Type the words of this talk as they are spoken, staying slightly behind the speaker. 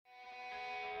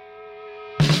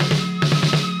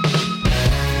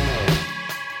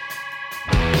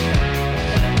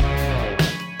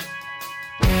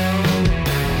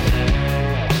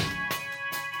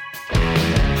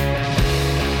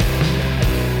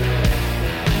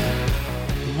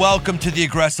welcome to The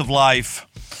Aggressive Life.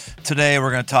 Today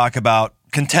we're going to talk about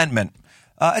contentment.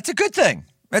 It's a good thing.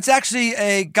 It's actually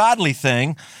a godly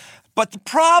thing. But the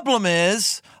problem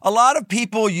is a lot of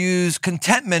people use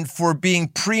contentment for being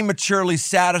prematurely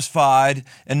satisfied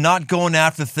and not going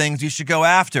after the things you should go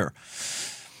after.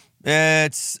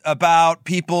 It's about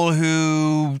people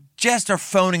who just are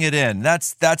phoning it in.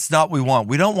 That's not what we want.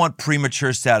 We don't want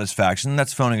premature satisfaction.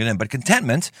 That's phoning it in. But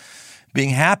contentment, being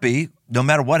happy, no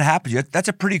matter what happens, that's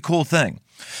a pretty cool thing.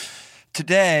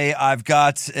 Today, I've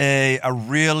got a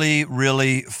really,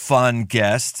 really fun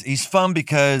guest. He's fun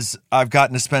because I've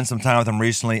gotten to spend some time with him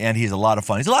recently, and he's a lot of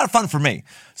fun. He's a lot of fun for me.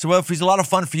 So if he's a lot of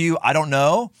fun for you, I don't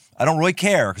know. I don't really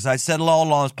care because I said it all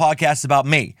along, this podcast is about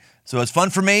me. So it's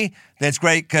fun for me, then it's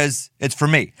great because it's for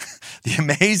me. The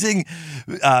amazing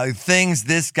things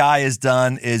this guy has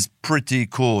done is pretty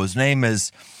cool. His name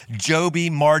is Joby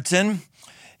Martin.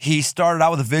 He started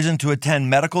out with a vision to attend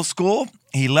medical school.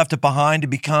 He left it behind to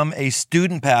become a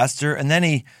student pastor, and then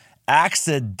he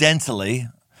accidentally,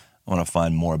 I want to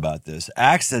find more about this,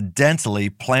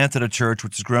 accidentally planted a church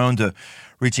which has grown to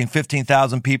reaching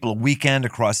 15,000 people a weekend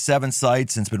across 7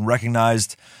 sites and it's been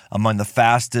recognized among the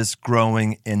fastest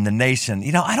growing in the nation.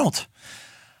 You know, I don't,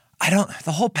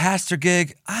 the whole pastor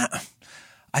gig,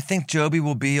 I think Joby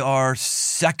will be our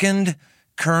second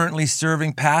currently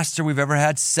serving pastor we've ever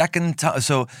had, second time.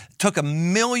 So it took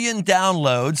 1 million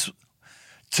downloads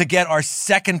to get our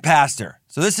second pastor.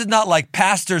 So this is not like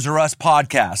Pastors Or Us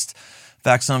podcast. In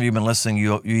fact, some of you have been listening,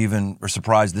 you even are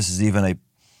surprised this is even a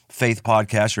faith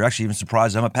podcast. You're actually even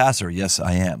surprised I'm a pastor. Yes,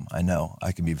 I am. I know.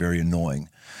 I can be very annoying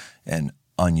and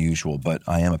unusual, but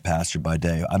I am a pastor by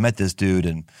day. I met this dude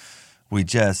and we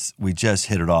just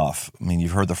hit it off. I mean,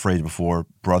 you've heard the phrase before,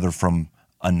 brother from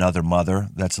another mother.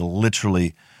 That's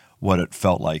literally what it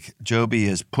felt like. Joby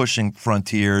is pushing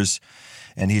frontiers,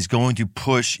 and he's going to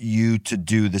push you to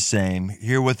do the same.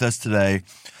 Here with us today,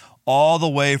 all the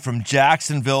way from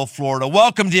Jacksonville, Florida.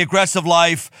 Welcome to The Aggressive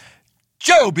Life,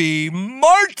 Joby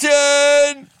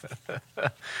Martin.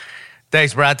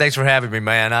 Thanks, Brian. Thanks for having me,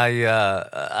 man.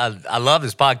 I love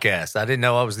this podcast. I didn't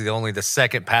know I was the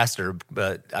second pastor,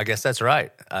 but I guess that's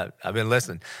right. I've been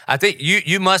listening. I think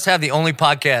you must have the only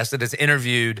podcast that has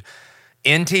interviewed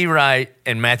N.T. Wright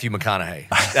and Matthew McConaughey.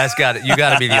 You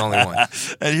got to be the only one.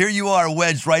 And here you are,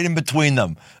 wedged right in between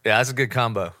them. Yeah, that's a good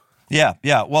combo. Yeah.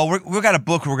 Well, we've got a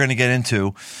book we're going to get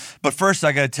into, but first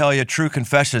I got to tell you, true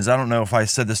confessions. I don't know if I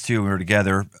said this to you when we were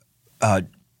together.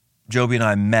 Joby and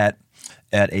I met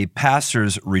at a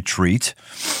pastor's retreat.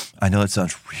 I know that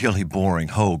sounds really boring.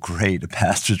 Oh, great, a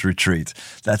pastor's retreat.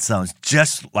 That sounds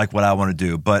just like what I want to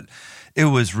do, but it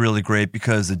was really great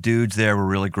because the dudes there were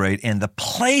really great, and the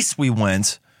place we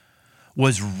went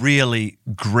was really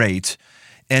great,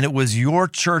 and it was your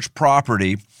church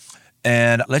property.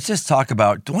 And let's just talk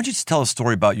about, why don't you just tell a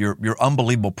story about your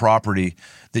unbelievable property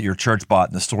that your church bought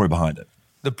and the story behind it?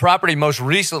 The property most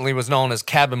recently was known as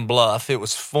Cabin Bluff. It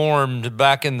was formed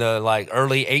back in the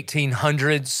early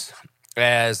 1800s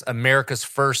as America's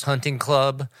first hunting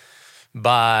club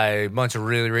by a bunch of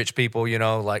really rich people,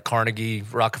 like Carnegie,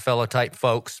 Rockefeller type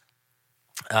folks.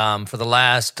 For the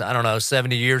last,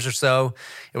 70 years or so,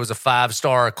 it was a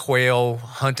 5-star quail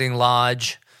hunting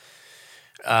lodge.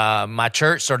 My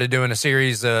church started doing a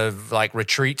series of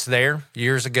retreats there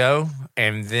years ago,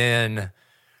 and then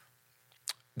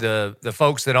the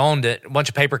folks that owned it, a bunch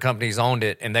of paper companies owned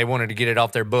it, and they wanted to get it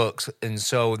off their books. And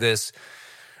so this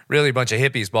really bunch of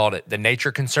hippies bought it, the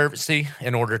Nature Conservancy,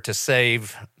 in order to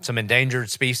save some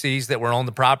endangered species that were on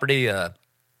the property,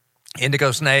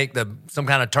 indigo snake, some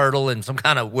kind of turtle, and some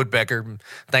kind of woodpecker.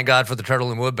 Thank God for the turtle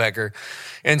and woodpecker.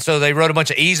 And so they wrote a bunch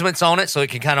of easements on it so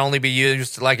it can kind of only be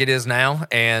used like it is now.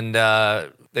 And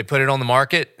they put it on the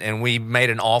market, and we made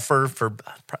an offer for,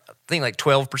 I think,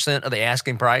 12% of the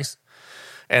asking price.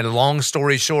 And long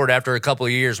story short, after a couple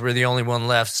of years, we're the only one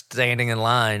left standing in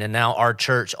line. And now our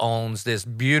church owns this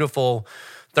beautiful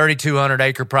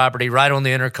 3,200-acre property right on the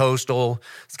intercoastal.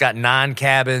 It's got 9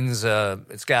 cabins.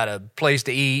 It's got a place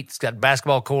to eat. It's got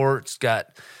basketball courts. It's got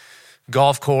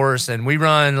golf course. And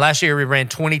last year we ran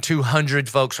 2,200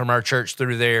 folks from our church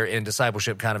through there in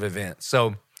discipleship kind of events.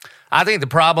 So I think the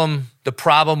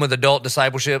problem with adult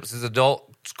discipleships is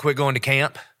adults quit going to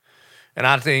camp. And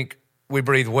I think we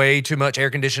breathe way too much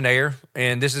air-conditioned air,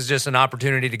 and this is just an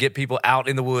opportunity to get people out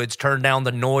in the woods, turn down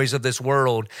the noise of this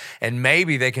world, and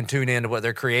maybe they can tune into what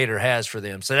their Creator has for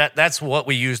them. So that's what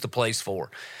we use the place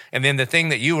for. And then the thing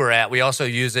that you were at, we also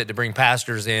use it to bring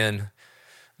pastors in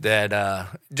that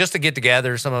just to get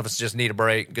together. Some of us just need a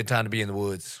break, good time to be in the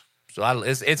woods. So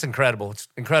it's incredible. It's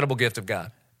an incredible gift of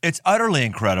God. It's utterly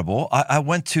incredible. I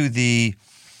went to the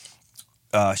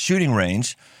shooting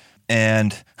range.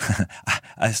 And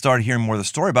I started hearing more of the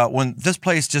story about when this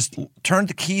place just turned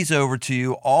the keys over to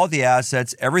you, all the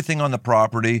assets, everything on the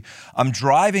property. I'm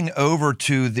driving over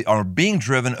or being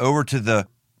driven over to the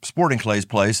Sporting Clays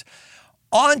place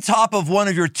on top of one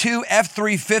of your two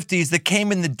F-350s that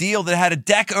came in the deal that had a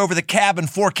deck over the cab and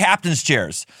 4 captain's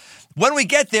chairs. When we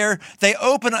get there, they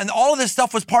open, and all of this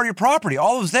stuff was part of your property.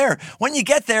 All was there. When you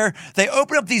get there, they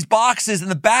open up these boxes in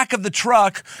the back of the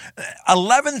truck,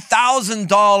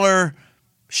 $11,000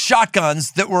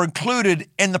 shotguns that were included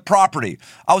in the property.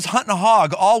 I was hunting a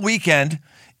hog all weekend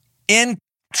in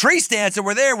tree stands that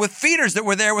were there, with feeders that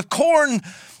were there, with corn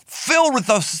filled with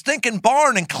the stinking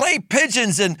barn and clay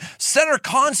pigeons and center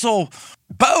console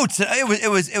boats. It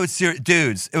was serious,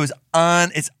 dudes.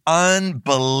 It's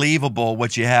unbelievable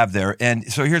what you have there. And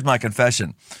so here's my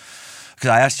confession. Because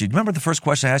I asked you, do you remember the first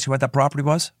question I asked you what that property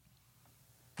was?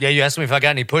 Yeah, you asked me if I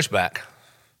got any pushback.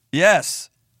 Yes.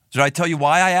 Did I tell you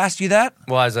why I asked you that?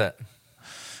 Why is that?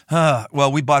 Well,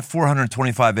 we bought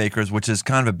 425 acres, which is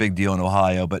kind of a big deal in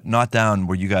Ohio, but not down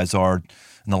where you guys are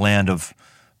in the land of,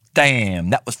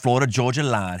 damn, that was Florida-Georgia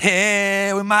line.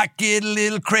 Hey, we might get a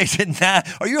little crazy now.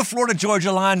 Are you a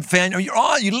Florida-Georgia line fan?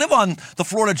 You live on the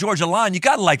Florida-Georgia line. You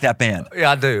got to like that band.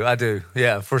 Yeah, I do.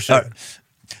 Yeah, for sure.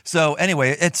 So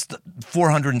anyway, it's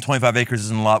 425 acres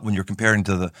isn't a lot when you're comparing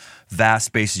to the vast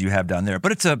spaces you have down there.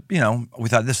 But we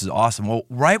thought this is awesome. Well,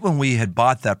 right when we had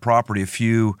bought that property a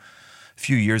few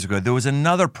years ago, there was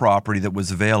another property that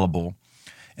was available,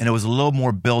 and it was a little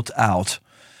more built out.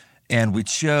 And I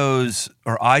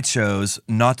chose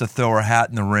not to throw our hat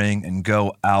in the ring and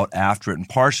go out after it, and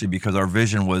partially because our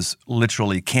vision was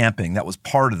literally camping. That was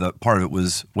part of it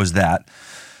was that.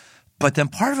 But then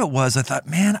part of it was I thought,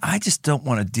 man, I just don't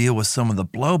want to deal with some of the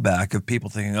blowback of people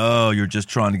thinking, oh, you're just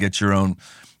trying to get your own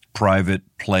private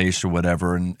place or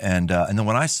whatever. And then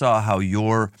when I saw how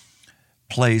your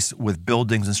place with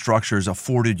buildings and structures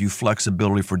afforded you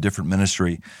flexibility for different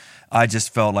ministry, I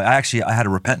just felt like I had a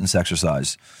repentance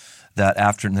exercise. The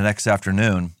next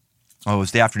afternoon, it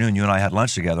was the afternoon you and I had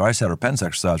lunch together. I just had a repentance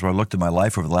exercise where I looked at my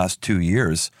life over the last 3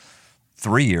 years,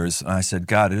 and I said,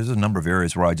 God, there's a number of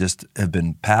areas where I just have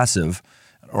been passive,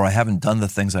 or I haven't done the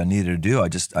things I needed to do. I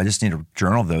just need to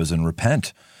journal those and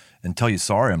repent and tell you,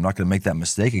 sorry, I'm not going to make that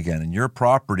mistake again. And your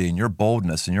property and your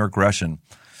boldness and your aggression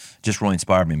just really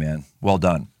inspired me, man. Well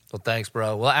done. Well, thanks,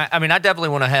 bro. Well, I definitely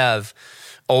want to have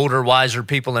older, wiser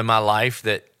people in my life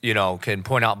that, can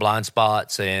point out blind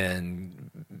spots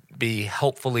and be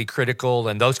helpfully critical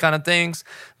and those kind of things.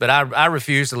 But I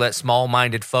refuse to let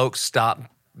small-minded folks stop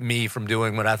me from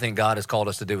doing what I think God has called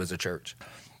us to do as a church.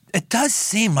 It does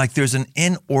seem like there's an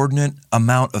inordinate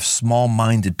amount of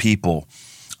small-minded people.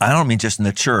 I don't mean just in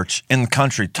the church, in the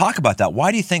country. Talk about that. Why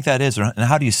do you think that is, and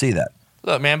how do you see that?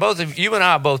 Look, man, both of you and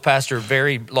I both pastor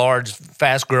very large,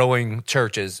 fast-growing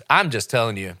churches. I'm just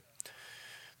telling you,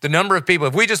 the number of people,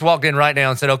 if we just walked in right now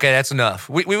and said, okay, that's enough,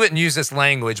 we wouldn't use this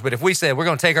language, but if we said we're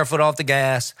going to take our foot off the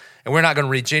gas and we're not going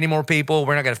to reach any more people,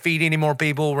 we're not going to feed any more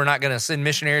people, we're not going to send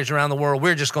missionaries around the world,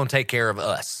 we're just going to take care of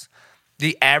us.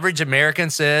 The average American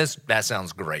says, that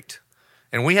sounds great.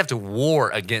 And we have to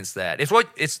war against that.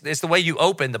 It's the way you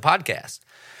open the podcast.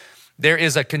 There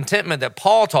is a contentment that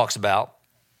Paul talks about,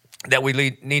 that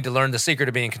we need to learn the secret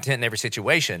of being content in every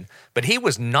situation. But he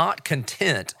was not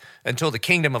content until the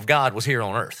kingdom of God was here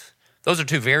on earth. Those are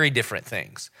two very different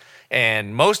things.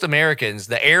 And most Americans,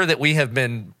 the air that we have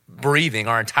been breathing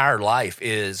our entire life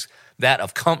is that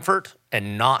of comfort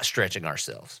and not stretching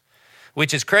ourselves,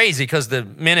 which is crazy because the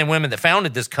men and women that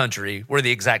founded this country were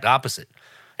the exact opposite.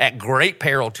 At great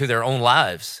peril to their own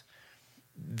lives,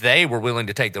 they were willing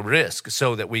to take the risk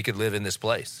so that we could live in this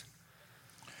place.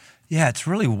 Yeah, it's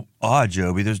really odd,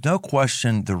 Joby. There's no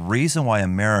question the reason why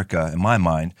America, in my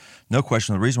mind, no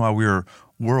question the reason why we're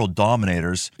world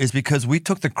dominators is because we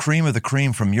took the cream of the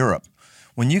cream from Europe.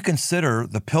 When you consider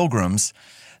the Pilgrims,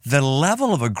 the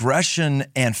level of aggression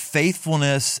and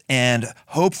faithfulness and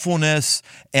hopefulness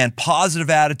and positive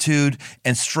attitude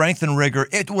and strength and rigor,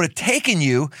 it would have taken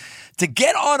you to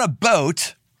get on a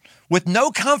boat with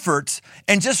no comfort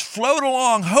and just float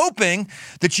along hoping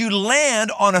that you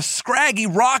land on a scraggy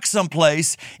rock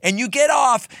someplace and you get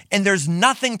off and there's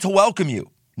nothing to welcome you.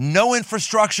 No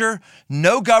infrastructure,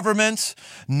 no governments,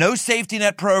 no safety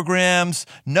net programs,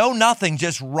 no nothing,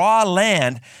 just raw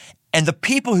land. And the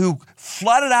people who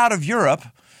flooded out of Europe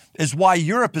is why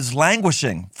Europe is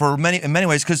languishing in many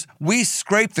ways, because we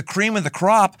scraped the cream of the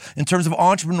crop in terms of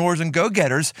entrepreneurs and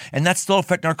go-getters, and that's still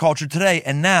affecting our culture today.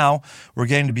 And now we're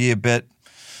getting to be a bit,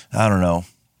 I don't know,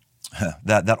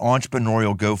 that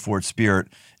entrepreneurial go-for-it spirit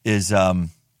is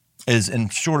in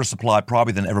shorter supply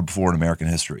probably than ever before in American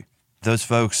history. those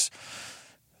folks,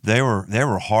 they were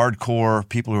hardcore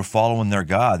people who were following their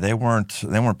God. They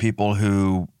weren't people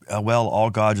who, well, all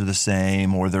gods are the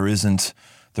same, or there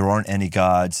aren't any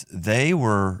gods.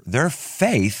 Their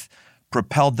faith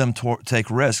propelled them to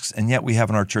take risks, and yet we have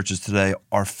in our churches today,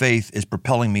 our faith is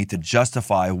propelling me to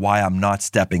justify why I'm not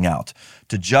stepping out,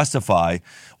 to justify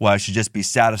why I should just be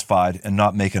satisfied and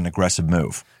not make an aggressive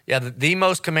move. Yeah, the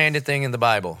most commanded thing in the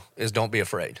Bible is don't be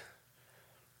afraid.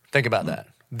 Think about that.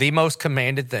 The most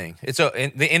commanded thing. It's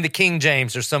in the King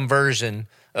James, there's some version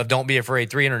of don't be afraid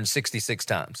 366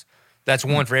 times. That's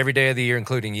one for every day of the year,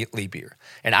 including leap year.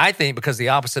 And I think because the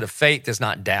opposite of faith is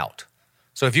not doubt.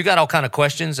 So if you got all kind of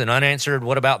questions and unanswered,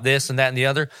 what about this and that and the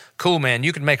other? Cool, man,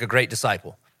 you can make a great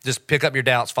disciple. Just pick up your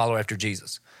doubts, follow after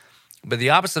Jesus. But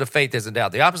the opposite of faith isn't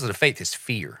doubt. The opposite of faith is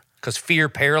fear, because fear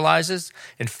paralyzes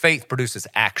and faith produces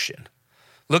action.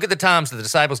 Look at the times that the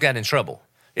disciples got in trouble.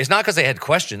 It's not because they had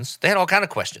questions. They had all kind of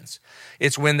questions.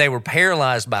 It's when they were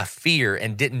paralyzed by fear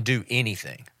and didn't do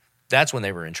anything. That's when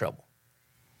they were in trouble.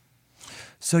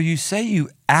 So you say you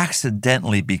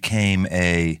accidentally became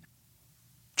a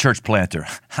church planter.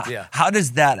 Yeah. How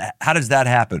does that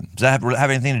happen? Does that have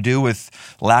anything to do with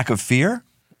lack of fear?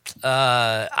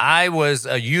 I was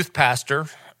a youth pastor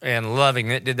and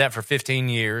loving it. Did that for 15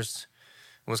 years.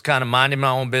 Was kind of minding my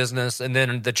own business. And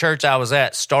then the church I was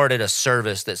at started a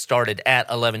service that started at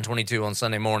 11:22 on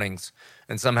Sunday mornings.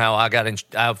 And somehow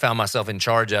I found myself in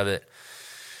charge of it.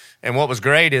 And what was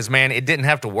great is, man, it didn't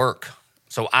have to work.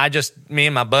 So me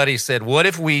and my buddy said, what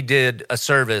if we did a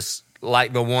service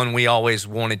like the one we always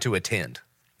wanted to attend?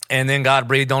 And then God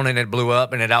breathed on it and it blew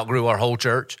up and it outgrew our whole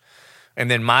church.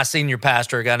 And then my senior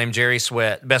pastor, a guy named Jerry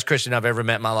Sweat, best Christian I've ever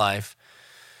met in my life,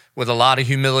 with a lot of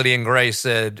humility and grace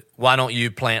said, why don't you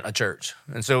plant a church?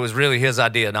 And so it was really his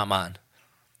idea, not mine.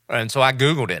 And so I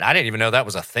Googled it. I didn't even know that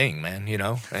was a thing, man,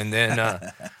 And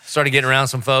then started getting around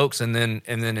some folks. And then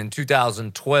in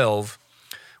 2012,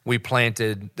 we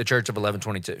planted the Church of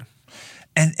 1122.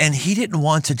 And he didn't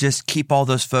want to just keep all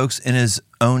those folks in his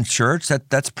own church.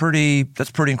 That's pretty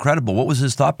incredible. What was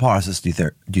his thought process, do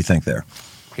you think there?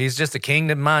 He's just a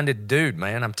kingdom-minded dude,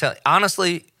 man. I'm telling you.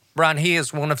 Honestly, Brian, he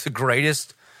is one of the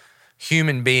greatest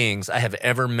human beings I have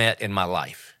ever met in my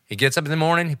life. He gets up in the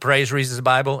morning, he prays, reads his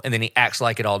Bible, and then he acts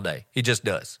like it all day. He just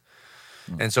does.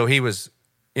 And so he was,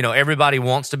 everybody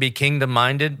wants to be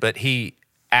kingdom-minded, but he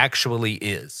actually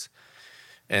is.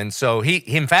 And so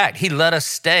in fact, he let us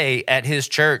stay at his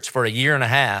church for a year and a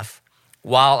half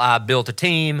while I built a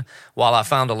team, while I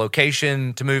found a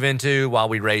location to move into, while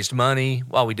we raised money,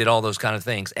 while we did all those kind of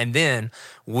things. And then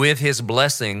with his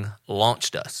blessing,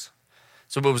 launched us.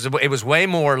 So it was way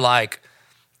more like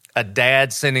a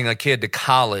dad sending a kid to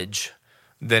college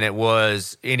than it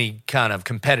was any kind of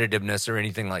competitiveness or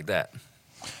anything like that.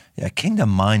 Yeah,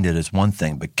 kingdom-minded is one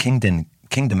thing, but kingdom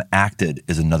acted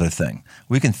is another thing.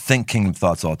 We can think kingdom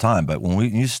thoughts all the time, but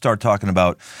when you start talking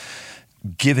about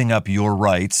giving up your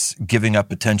rights, giving up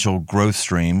potential growth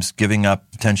streams, giving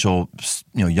up potential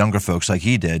younger folks like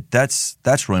he did, that's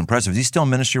really impressive. Is he still in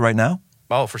ministry right now?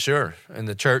 Oh, for sure. And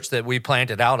the church that we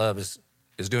planted out of is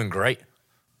doing great.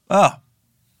 Oh,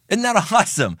 isn't that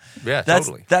awesome? Yeah,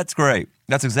 totally. That's great.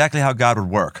 That's exactly how God would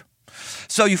work.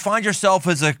 So you find yourself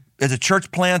as a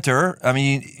church planter. I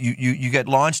mean, you get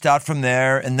launched out from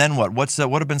there, and then what? What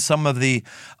have been some of the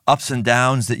ups and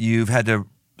downs that you've had to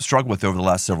struggle with over the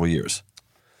last several years?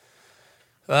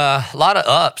 A lot of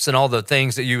ups and all the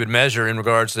things that you would measure in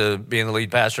regards to being the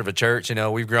lead pastor of a church.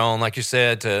 We've grown, like you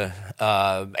said, to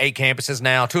 8 campuses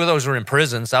now. 2 of those are in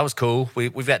prisons. That was cool.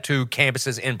 We've got 2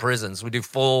 campuses in prisons. We do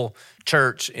full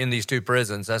church in these 2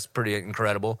 prisons. That's pretty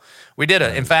incredible. We did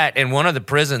in fact, in one of the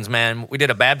prisons, man, we did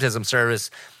a baptism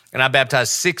service, and I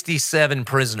baptized 67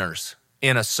 prisoners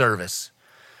in a service.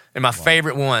 And my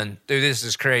favorite one, dude, this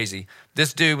is crazy.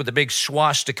 This dude with the big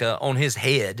swastika on his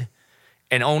head,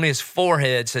 and on his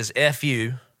forehead says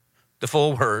F-U, the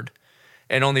full word.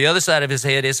 And on the other side of his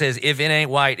head, it says, if it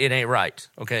ain't white, it ain't right.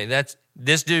 Okay,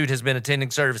 this dude has been attending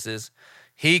services.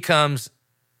 He comes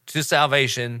to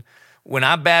salvation. When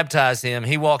I baptize him,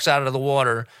 he walks out of the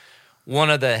water. One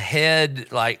of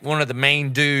the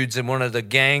main dudes in one of the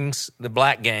gangs, the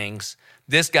black gangs,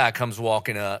 this guy comes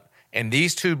walking up, and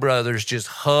these 2 brothers just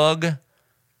hug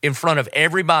in front of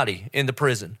everybody in the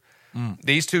prison.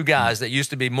 These 2 guys that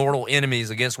used to be mortal enemies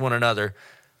against one another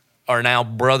are now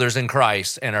brothers in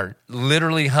Christ and are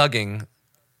literally hugging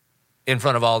in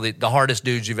front of all the hardest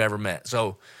dudes you've ever met.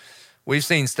 So we've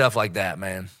seen stuff like that,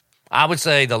 man. I would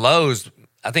say the lows,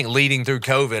 I think leading through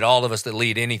COVID, all of us that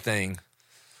lead anything,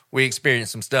 we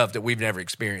experienced some stuff that we've never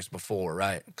experienced before,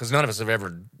 right? Because none of us have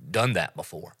ever done that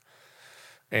before.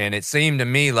 And it seemed to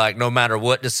me like no matter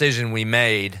what decision we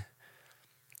made,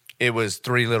 it was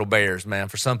three little bears, man.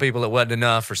 For some people, it wasn't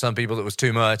enough. For some people, it was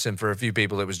too much. And for a few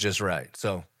people, it was just right.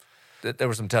 So there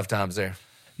were some tough times there.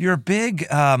 You're a big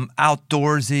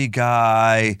outdoorsy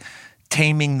guy,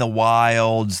 taming the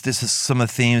wilds. This is some of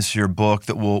the themes for your book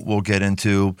that we'll get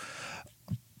into.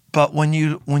 But when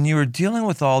you were dealing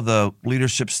with all the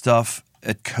leadership stuff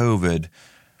at COVID,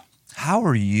 how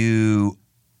are you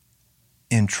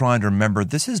in trying to remember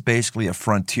this is basically a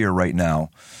frontier right now,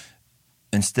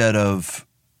 instead of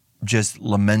just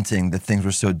lamenting that things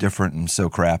were so different and so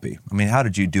crappy? I mean, how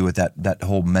did you do with that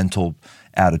whole mental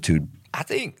attitude? I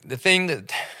think the thing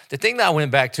that I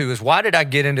went back to is, why did I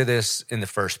get into this in the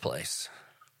first place?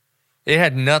 It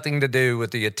had nothing to do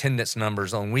with the attendance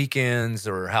numbers on weekends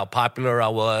or how popular I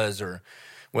was or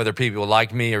whether people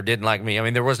liked me or didn't like me. I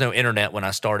mean, there was no internet when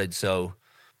I started, so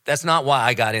that's not why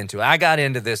I got into it. I got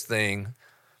into this thing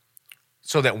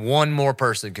so that one more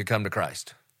person could come to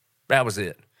Christ. That was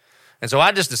it. And so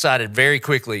I just decided very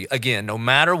quickly, again, no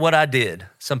matter what I did,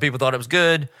 some people thought it was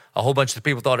good, a whole bunch of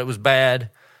people thought it was bad,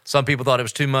 some people thought it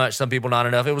was too much, some people not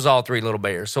enough. It was all three little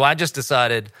bears. So I just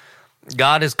decided,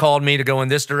 God has called me to go in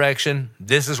this direction.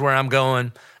 This is where I'm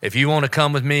going. If you want to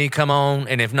come with me, come on.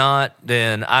 And if not,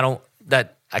 then I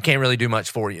can't really do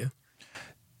much for you.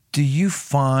 Do you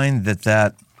find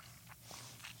that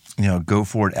go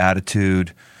for it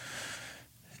attitude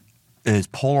is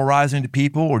polarizing to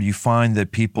people, or do you find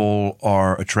that people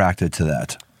are attracted to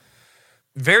that?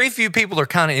 Very few people are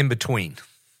kind of in between.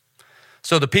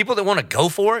 So the people that want to go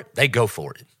for it, they go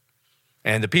for it.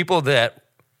 And the people that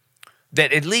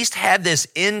at least have this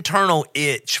internal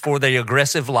itch for the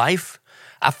aggressive life,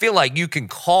 I feel like you can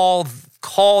call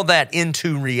that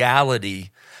into reality.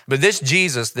 But this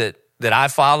Jesus that I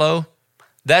follow,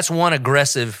 that's one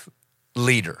aggressive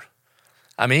leader.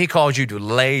 I mean, he calls you to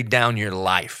lay down your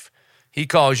life. He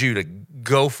calls you to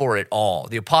go for it all.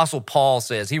 The Apostle Paul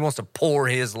says he wants to pour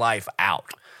his life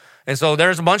out. And so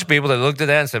there's a bunch of people that looked at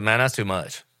that and said, man, that's too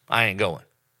much. I ain't going.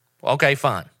 Okay,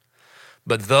 fine.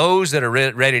 But those that are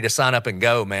ready to sign up and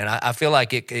go, man, I feel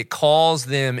like it calls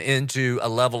them into a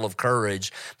level of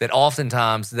courage that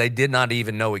oftentimes they did not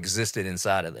even know existed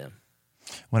inside of them.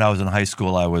 When I was in high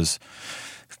school, I was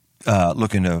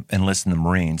looking to enlist in the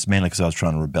Marines, mainly because I was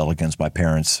trying to rebel against my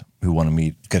parents who wanted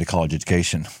me to get a college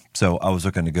education. So I was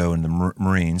looking to go in the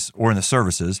Marines or in the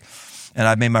services, and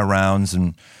I made my rounds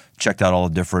and checked out all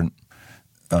the different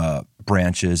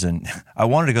branches. And I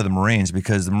wanted to go to the Marines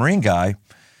because the Marine guy,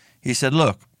 he said,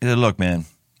 look, man,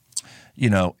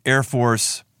 Air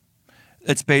Force,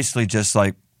 it's basically just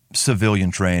like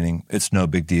civilian training. It's no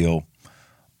big deal.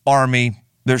 Army,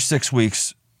 there's 6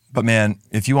 weeks. But, man,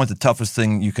 if you want the toughest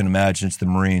thing you can imagine, it's the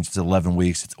Marines. It's 11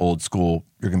 weeks. It's old school.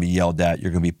 You're going to be yelled at.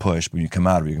 You're going to be pushed. When you come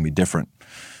out of it, you're going to be different.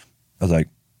 I was like,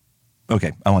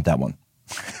 okay, I want that one.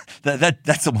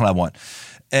 That's the one I want.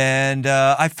 And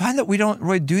I find that we don't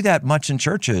really do that much in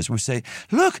churches. We say,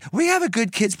 look, we have a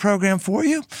good kids program for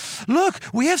you. Look,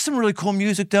 we have some really cool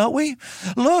music, don't we?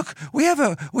 Look, we have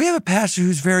a pastor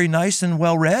who's very nice and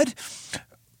well-read.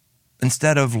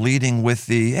 Instead of leading with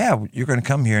you're going to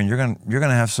come here and you're going to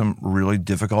have some really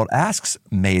difficult asks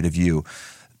made of you.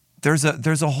 There's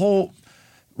a whole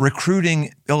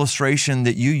recruiting illustration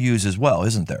that you use as well,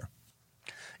 isn't there?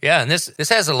 Yeah, and this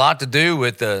has a lot to do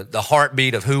with the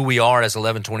heartbeat of who we are as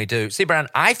 1122. See, Brian,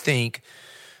 I think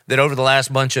that over the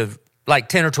last bunch of like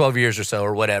 10 or 12 years or so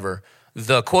or whatever,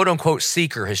 the quote-unquote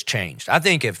seeker has changed. I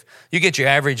think if you get your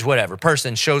average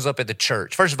person shows up at the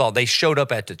church, first of all, they showed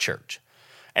up at the church.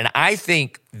 And I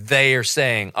think they are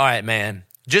saying, all right, man,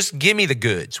 just give me the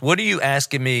goods. What are you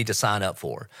asking me to sign up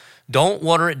for? Don't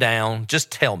water it down.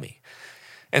 Just tell me.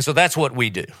 And so that's what we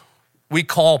do. We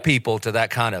call people to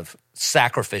that kind of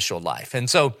sacrificial life. And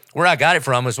so where I got it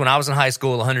from was when I was in high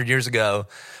school 100 years ago.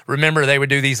 Remember, they would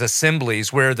do these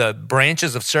assemblies where the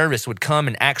branches of service would come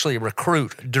and actually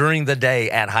recruit during the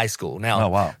day at high school. Now, oh,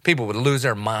 wow. People would lose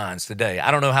their minds today. I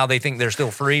don't know how they think they're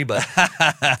still free, but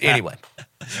anyway.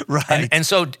 Right. And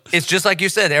so it's just like you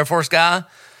said, Air Force guy.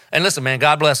 And listen, man,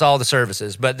 God bless all the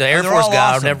services, but the Air Force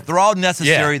guy, awesome. They're all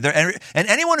necessary. Yeah. And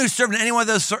anyone who's served in any one of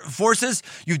those forces,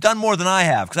 you've done more than I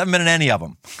have because I haven't been in any of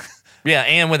them. Yeah,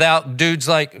 and without dudes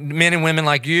like men and women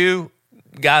like you,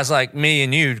 guys like me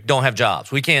and you don't have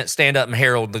jobs. We can't stand up and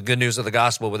herald the good news of the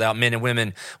gospel without men and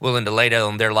women willing to lay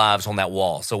down their lives on that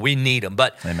wall. So we need them.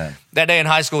 But Amen. That day in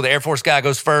high school, the Air Force guy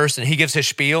goes first, and he gives his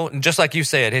spiel. And just like you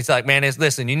said, he's like, man,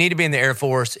 listen, you need to be in the Air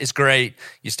Force. It's great.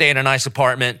 You stay in a nice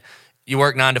apartment. You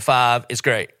work 9 to 5. It's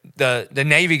great. The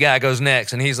Navy guy goes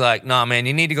next, and he's like, nah, man,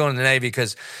 you need to go in the Navy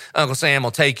because Uncle Sam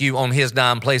will take you on his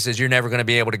dime places you're never going to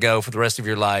be able to go for the rest of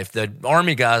your life. The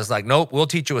Army guy's like, nope, we'll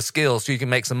teach you a skill so you can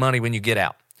make some money when you get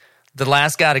out. The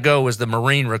last guy to go was the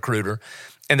Marine recruiter,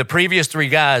 and the previous 3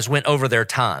 guys went over their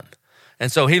time.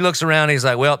 And so he looks around, and he's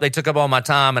like, well, they took up all my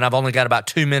time, and I've only got about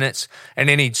 2 minutes. And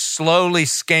then he slowly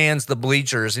scans the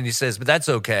bleachers, and he says, but that's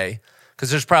okay, because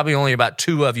there's probably only about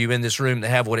 2 of you in this room that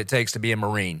have what it takes to be a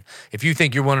Marine. If you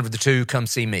think you're one of the 2, come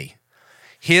see me.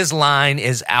 His line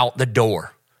is out the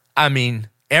door. I mean,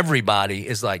 everybody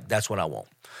is like, that's what I want.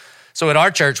 So at our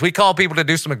church, we call people to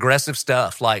do some aggressive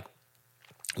stuff. Like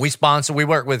we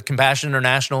work with Compassion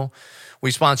International. We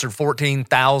sponsored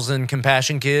 14,000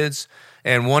 Compassion kids.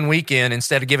 And one weekend,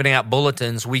 instead of giving out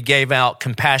bulletins, we gave out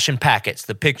compassion packets,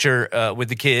 the picture with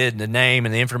the kid and the name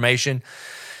and the information.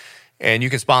 And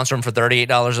you can sponsor them for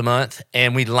 $38 a month.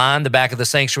 And we lined the back of the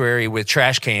sanctuary with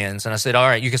trash cans. And I said, all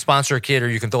right, you can sponsor a kid or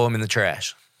you can throw them in the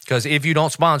trash. Because if you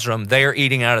don't sponsor them, they're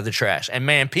eating out of the trash. And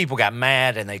man, people got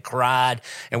mad and they cried.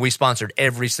 And we sponsored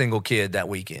every single kid that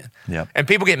weekend. Yep. And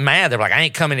people get mad. They're like, I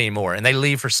ain't coming anymore. And they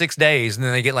leave for 6 days. And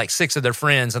then they get like 6 of their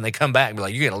friends and they come back and be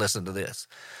like, you got to listen to this.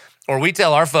 Or we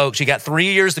tell our folks, you got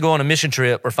 3 years to go on a mission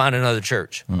trip or find another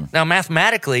church. Now,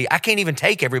 mathematically, I can't even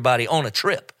take everybody on a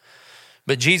trip.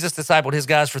 But Jesus discipled his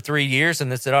guys for 3 years,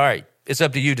 and they said, all right, it's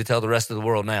up to you to tell the rest of the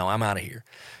world now. I'm out of here.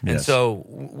 Yes. And so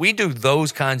we do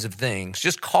those kinds of things,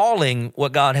 just calling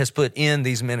what God has put in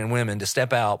these men and women to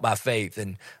step out by faith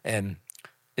and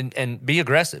be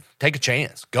aggressive. Take a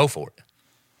chance. Go for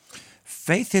it.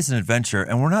 Faith is an adventure,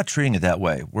 and we're not treating it that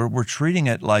way. We're treating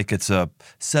it like it's a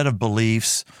set of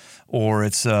beliefs, or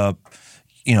it's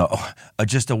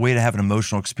just a way to have an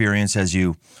emotional experience as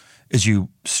you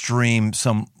stream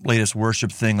some latest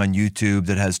worship thing on YouTube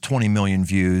that has 20 million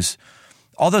views.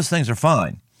 All those things are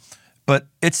fine, but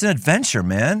it's an adventure,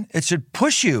 man. It should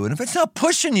push you, and if it's not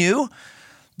pushing you,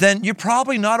 then you're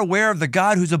probably not aware of the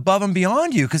God who's above and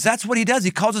beyond you, because that's what he does.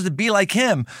 He calls us to be like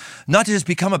him, not to just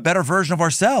become a better version of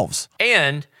ourselves.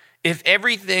 And if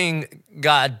everything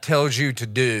God tells you to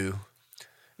do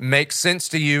makes sense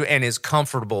to you and is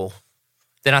comfortable,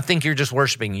 then I think you're just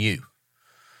worshiping you.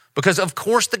 Because of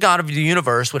course the God of the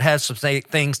universe would have some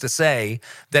things to say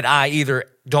that I either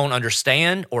don't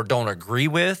understand or don't agree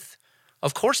with.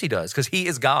 Of course he does, because he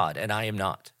is God and I am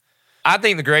not. I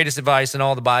think the greatest advice in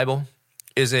all the Bible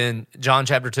is in John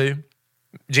chapter 2.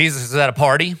 Jesus is at a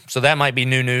party, so that might be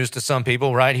new news to some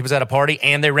people, right? He was at a party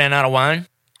and they ran out of wine.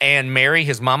 And Mary,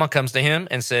 his mama, comes to him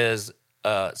and says,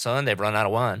 son, they've run out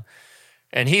of wine.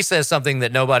 And he says something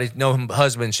that no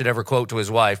husband should ever quote to his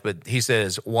wife, but he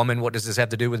says, woman, what does this have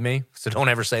to do with me? So don't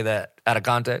ever say that out of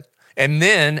context. And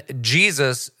then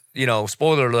Jesus,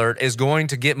 spoiler alert, is going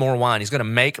to get more wine. He's going to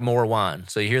make more wine.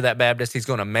 So you hear that, Baptist? He's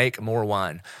going to make more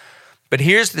wine. But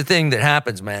here's the thing that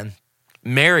happens, man.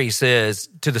 Mary says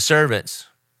to the servants,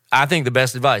 I think the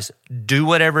best advice, do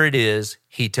whatever it is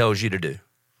he tells you to do.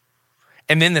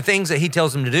 And then the things that he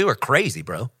tells them to do are crazy,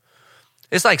 bro.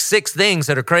 It's like 6 things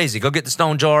that are crazy. Go get the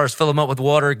stone jars, fill them up with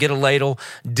water, get a ladle,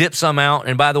 dip some out.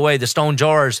 And by the way, the stone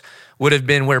jars would have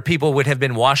been where people would have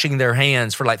been washing their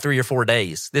hands for like 3 or 4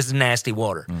 days. This is nasty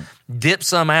water. Dip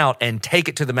some out and take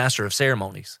it to the master of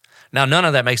ceremonies. Now, none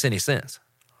of that makes any sense.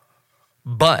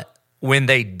 But when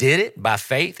they did it by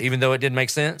faith, even though it didn't make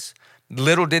sense,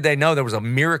 little did they know there was a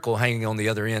miracle hanging on the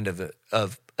other end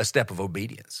of a step of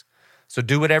obedience. So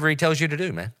do whatever he tells you to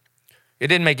do, man. It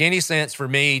didn't make any sense for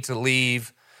me to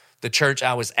leave the church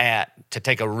I was at to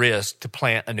take a risk to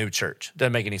plant a new church.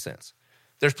 Doesn't make any sense.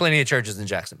 There's plenty of churches in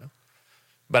Jacksonville.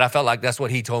 But I felt like that's what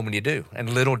he told me to do.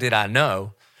 And little did I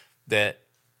know that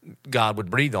God would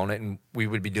breathe on it and we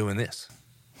would be doing this.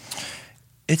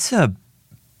 It's a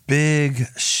big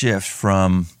shift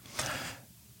from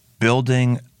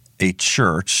building a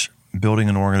church, building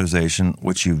an organization,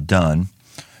 which you've done,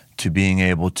 to being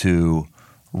able to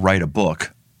write a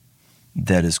book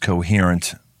that is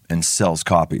coherent and sells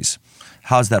copies.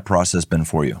 How's that process been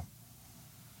for you?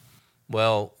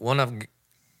 Well, one of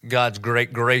God's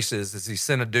great graces is he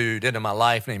sent a dude into my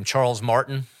life named Joby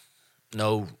Martin.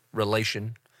 No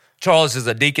relation. Charles is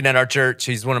a deacon at our church.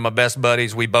 He's one of my best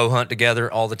buddies. We bow hunt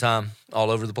together all the time,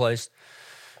 all over the place.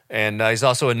 And he's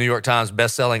also a New York Times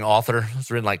best-selling author. He's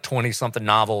written like 20-something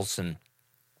novels. And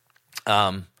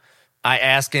I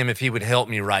asked him if he would help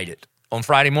me write it. On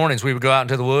Friday mornings, we would go out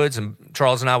into the woods, and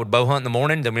Charles and I would bow hunt in the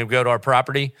morning. Then we would go to our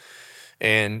property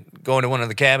and go into one of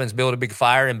the cabins, build a big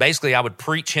fire, and basically I would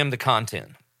preach him the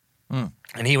content.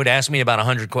 And he would ask me about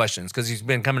 100 questions because he's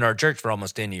been coming to our church for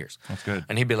almost 10 years. That's good.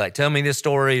 And he'd be like, tell me this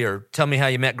story, or tell me how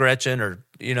you met Gretchen, or,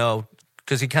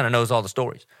 because he kind of knows all the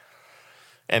stories.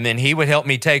 And then he would help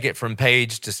me take it from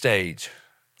page to stage,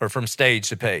 or from stage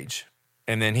to page.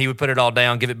 And then he would put it all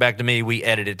down, give it back to me. We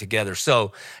edited it together.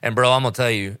 So, and bro, I'm going to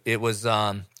tell you, it was,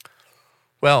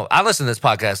 well, I listen to this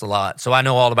podcast a lot, so I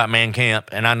know all about Man Camp,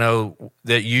 and I know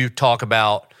that you talk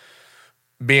about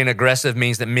being aggressive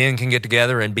means that men can get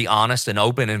together and be honest and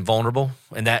open and vulnerable,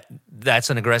 and that's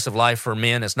an aggressive life for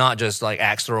men. It's not just like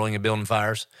axe throwing and building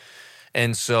fires.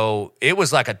 And so it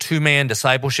was like a 2-man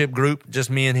discipleship group, just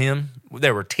me and him.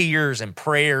 There were tears and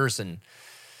prayers, and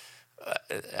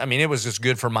I mean, it was just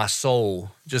good for my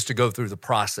soul just to go through the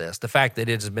process. The fact that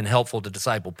it has been helpful to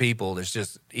disciple people is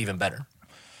just even better.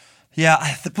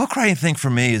 Yeah, the book writing thing for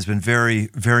me has been very,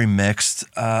 very mixed.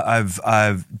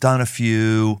 I've done a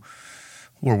few.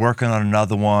 We're working on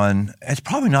another one. It's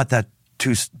probably not that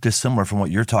too dissimilar from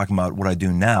what you're talking about, what I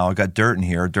do now. I got Dirt in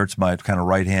here. Dirt's my kind of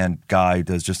right-hand guy. He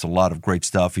does just a lot of great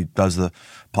stuff. He does the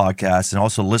podcast and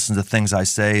also listens to things I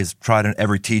say. He's tried in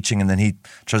every teaching, and then he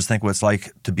tries to think what it's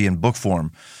like to be in book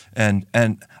form. And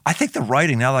I think the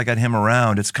writing, now that I got him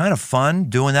around, it's kind of fun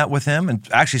doing that with him. And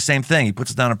actually, same thing. He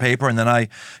puts it down on paper, and then I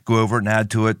go over it and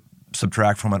add to it,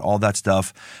 subtract from it, all that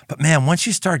stuff. But man, once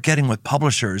you start getting with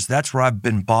publishers, that's where I've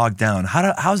been bogged down.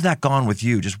 How's that gone with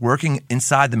you, just working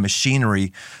inside the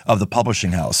machinery of the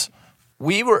publishing house?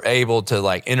 We were able to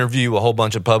like interview a whole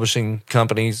bunch of publishing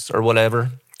companies or whatever.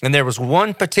 And there was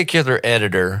one particular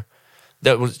editor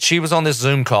she was on this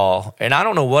Zoom call, and I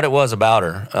don't know what it was about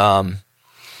her.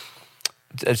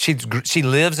 She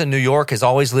lives in New York, has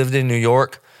always lived in New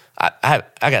York. I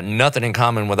got nothing in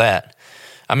common with that.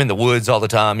 I'm in the woods all the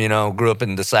time, grew up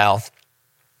in the South.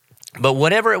 But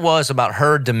whatever it was about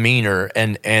her demeanor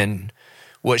and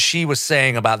what she was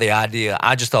saying about the idea,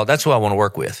 I just thought, that's who I want to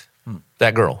work with,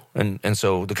 that girl. And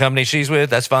so the company she's with,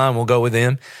 that's fine, we'll go with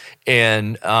them.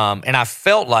 And I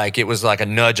felt like it was like a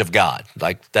nudge of God.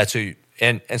 Like, that's who,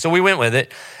 and so we went with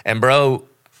it. And bro,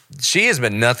 she has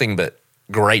been nothing but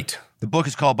great. The book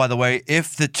is called, by the way,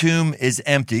 If the Tomb is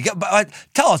Empty.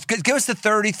 Tell us, give us the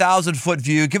 30,000-foot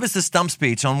view. Give us the stump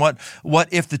speech on what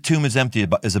If the Tomb is Empty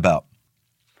is about.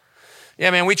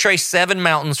 Yeah, man, we traced 7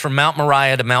 mountains from Mount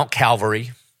Moriah to Mount Calvary,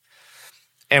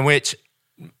 in which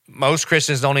most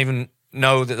Christians don't even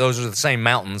know that those are the same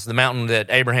mountains. The mountain that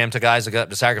Abraham took Isaac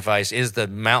up to sacrifice is the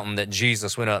mountain that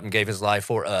Jesus went up and gave his life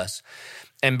for us.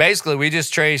 And basically, we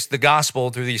just traced the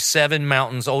gospel through these 7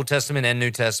 mountains, Old Testament and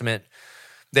New Testament,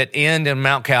 that end in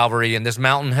Mount Calvary, and this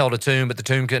mountain held a tomb, but the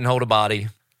tomb couldn't hold a body.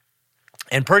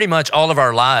 And pretty much all of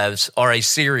our lives are a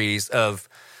series of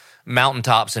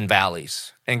mountaintops and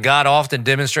valleys. And God often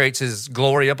demonstrates his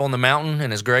glory up on the mountain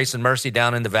and his grace and mercy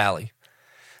down in the valley.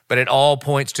 But it all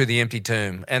points to the empty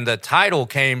tomb. And the title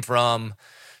came from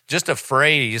just a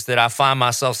phrase that I find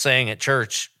myself saying at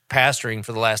church, pastoring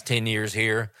for the last 10 years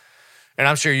here. And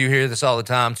I'm sure you hear this all the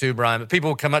time too, Brian, but people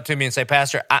will come up to me and say,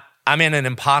 Pastor, I'm in an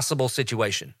impossible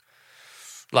situation.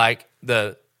 Like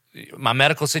my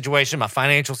medical situation, my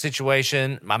financial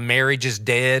situation, my marriage is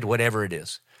dead, whatever it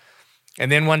is.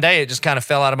 And then one day it just kind of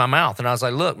fell out of my mouth. And I was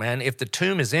like, look, man, if the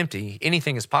tomb is empty,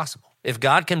 anything is possible. If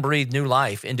God can breathe new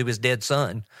life into his dead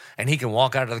son and he can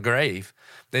walk out of the grave,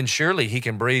 then surely he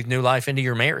can breathe new life into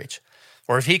your marriage.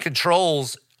 Or if he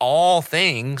controls all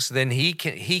things, then he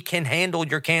can handle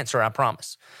your cancer, I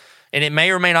promise. And it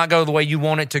may or may not go the way you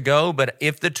want it to go, but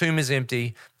if the tomb is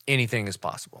empty, anything is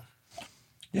possible.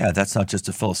 Yeah, that's not just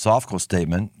a philosophical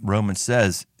statement. Romans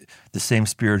says the same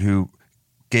Spirit who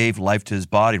gave life to his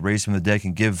body, raised from the dead,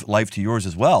 can give life to yours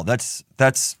as well. That's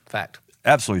fact.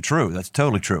 Absolutely true. That's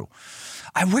totally true.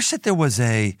 I wish that there was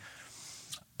a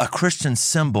Christian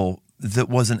symbol that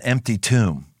was an empty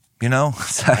tomb. I know. I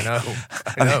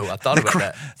thought about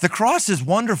that. The cross is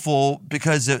wonderful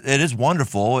because it is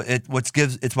wonderful.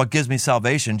 It's what gives me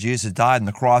salvation. Jesus has died on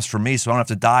the cross for me, so I don't have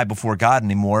to die before God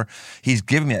anymore. He's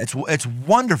given me it. It's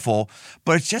wonderful,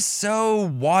 but it's just so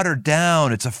watered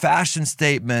down. It's a fashion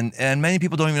statement, and many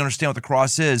people don't even understand what the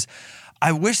cross is.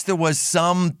 I wish there was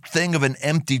something of an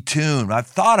empty tomb. I've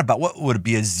thought about what would it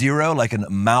be, a zero, like in the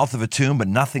mouth of a tomb, but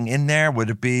nothing in there? Would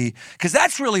it be? Because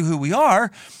that's really who we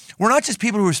are. We're not just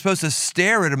people who are supposed to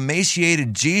stare at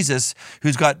emaciated Jesus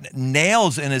who's got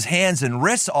nails in his hands and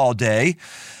wrists all day.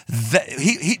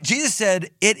 Jesus said,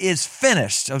 it is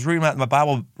finished. I was reading my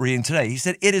Bible reading today. He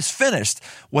said, it is finished.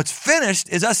 What's finished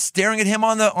is us staring at him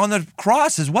on the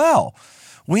cross as well.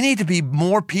 We need to be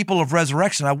more people of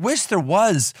resurrection. I wish there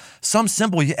was some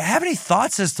symbol. You have any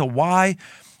thoughts as to why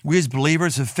we as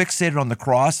believers have fixated on the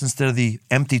cross instead of the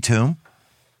empty tomb?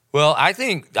 Well, I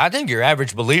think your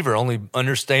average believer only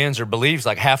understands or believes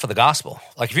like half of the gospel.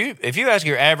 Like if you ask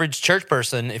your average church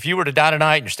person, if you were to die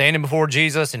tonight and you're standing before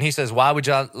Jesus and he says, why would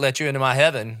I let you into my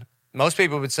heaven? Most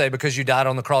people would say, because you died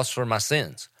on the cross for my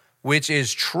sins, which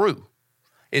is true.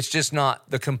 It's just not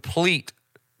the complete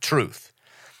truth.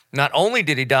 Not only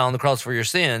did he die on the cross for your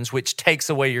sins, which takes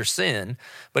away your sin,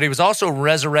 but he was also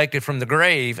resurrected from the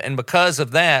grave. And because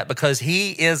of that, because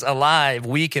he is alive,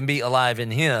 we can be alive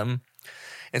in him.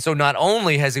 And so not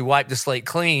only has he wiped the slate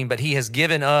clean, but he has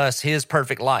given us his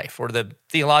perfect life, or the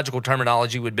theological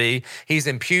terminology would be, he's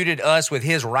imputed us with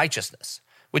his righteousness,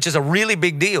 which is a really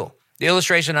big deal. The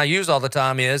illustration I use all the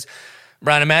time is,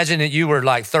 Brian, imagine that you were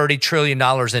like $30 trillion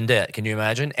in debt. Can you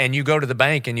imagine? And you go to the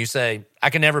bank and you say,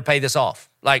 I can never pay this off.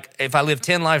 Like if I live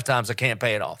 10 lifetimes, I can't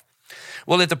pay it off.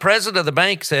 Well, if the president of the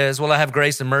bank says, well, I have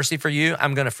grace and mercy for you,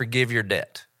 I'm going to forgive your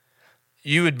debt.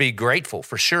 You would be grateful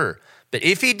for sure. But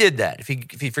if he did that, if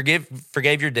he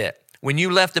forgave your debt, when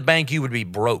you left the bank, you would be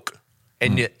broke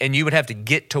and you would have to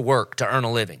get to work to earn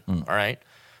a living. All right.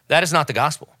 That is not the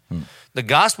gospel. The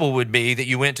gospel would be that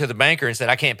you went to the banker and said,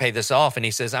 I can't pay this off. And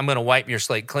he says, I'm going to wipe your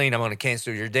slate clean. I'm going to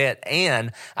cancel your debt.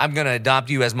 And I'm going to adopt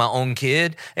you as my own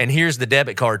kid. And here's the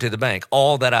debit card to the bank.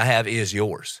 All that I have is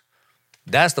yours.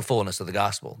 That's the fullness of the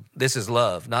gospel. This is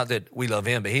love. Not that we love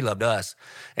him, but he loved us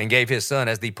and gave his son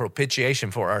as the propitiation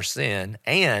for our sin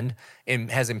and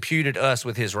has imputed us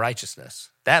with his righteousness.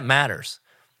 That matters.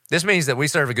 This means that we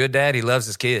serve a good dad. He loves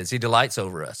his kids. He delights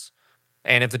over us.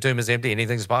 And if the tomb is empty,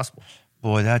 anything is possible.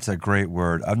 Boy, that's a great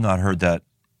word. I've not heard that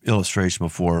illustration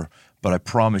before, but I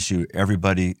promise you,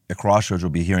 everybody at Crossroads will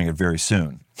be hearing it very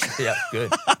soon. Yeah,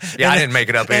 good. Yeah, I didn't make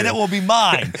it up either. And it will be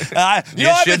mine.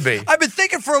 It should be. I've been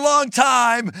thinking for a long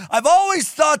time. I've always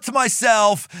thought to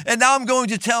myself, and now I'm going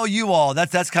to tell you all.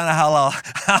 That's kind of how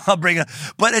I'll bring it up.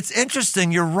 But it's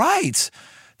interesting. You're right.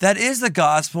 That is the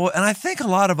gospel. And I think a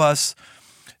lot of us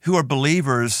who are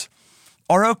believers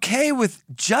are okay with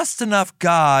just enough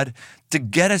God to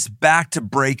get us back to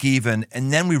break even,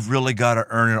 and then we've really got to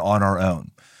earn it on our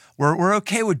own. We're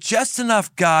okay with just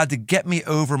enough God to get me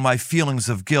over my feelings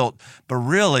of guilt, but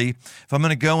really, if I'm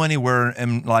going to go anywhere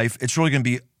in life, it's really going to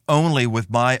be only with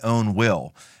my own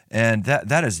will, and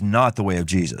that is not the way of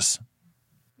Jesus.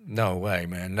 No way,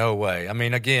 man. No way. I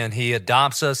mean, again, he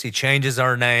adopts us. He changes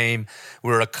our name.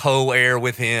 We're a co-heir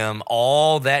with him.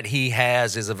 All that he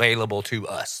has is available to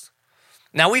us.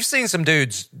 Now, we've seen some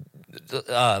dudes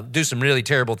do some really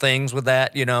terrible things with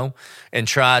that, and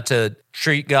try to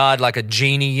treat God like a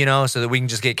genie, so that we can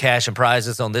just get cash and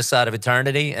prizes on this side of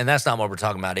eternity. And that's not what we're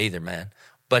talking about either, man.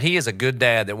 But he is a good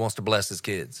dad that wants to bless his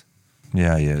kids.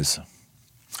 Yeah, he is.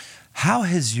 How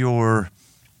has your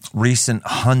recent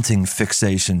hunting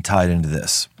fixation tied into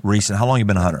this? How long have you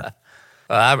been a hunter?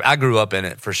 I grew up in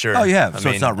it for sure. Oh, yeah. So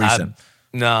it's not recent.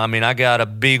 I got a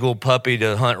beagle puppy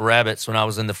to hunt rabbits when I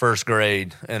was in the first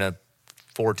grade and a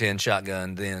 .410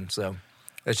 shotgun then. So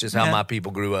that's just how my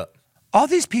people grew up. All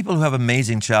these people who have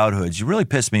amazing childhoods, you really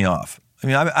piss me off.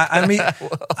 I mean,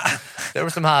 there were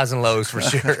some highs and lows for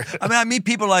sure. I meet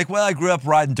people like, well, I grew up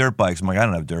riding dirt bikes. I'm like, I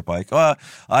don't have a dirt bike. I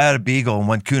had a beagle and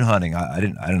went coon hunting. I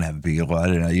didn't have a beagle. I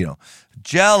didn't,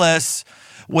 jealous.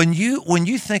 When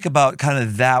you think about kind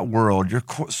of that world, you're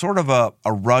sort of a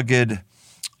rugged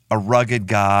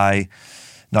guy.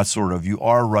 Not sort of. You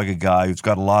are a rugged guy who's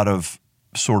got a lot of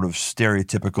sort of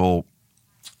stereotypical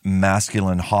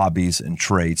masculine hobbies and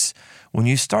traits. When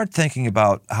you start thinking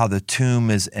about how the tomb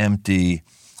is empty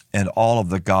and all of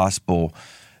the gospel,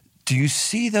 do you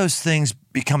see those things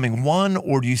becoming one,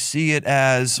 or do you see it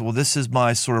as, well, this is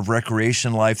my sort of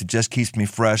recreation life that just keeps me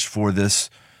fresh for this,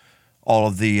 all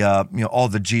of the all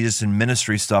the Jesus and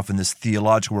ministry stuff and this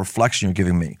theological reflection you're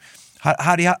giving me?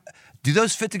 How do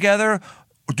those fit together,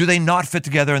 or do they not fit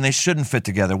together and they shouldn't fit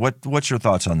together? What's your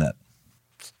thoughts on that?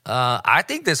 I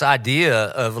think this idea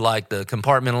of like the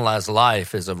compartmentalized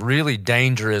life is a really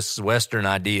dangerous Western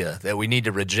idea that we need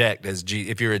to reject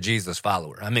if you're a Jesus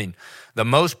follower. I mean, the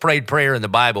most prayed prayer in the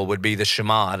Bible would be the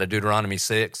Shema out of Deuteronomy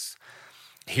 6.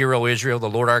 Hear, O Israel, the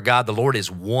Lord our God, the Lord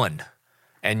is one.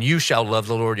 And you shall love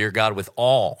the Lord your God with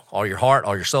all your heart,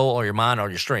 all your soul, all your mind, all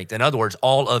your strength. In other words,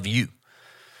 all of you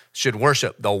should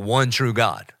worship the one true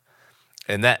God.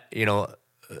 And that,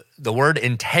 the word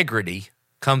integrity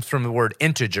comes from the word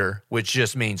integer, which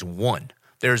just means one.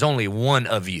 There's only one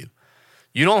of you.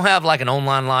 You don't have like an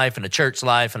online life and a church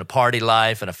life and a party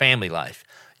life and a family life.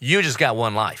 You just got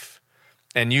one life,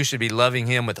 and you should be loving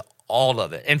him with all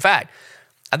of it. In fact,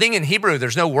 I think in Hebrew,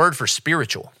 there's no word for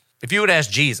spiritual. If you would ask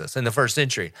Jesus in the first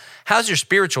century, how's your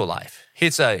spiritual life?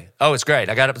 He'd say, oh, it's great.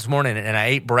 I got up this morning and I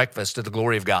ate breakfast to the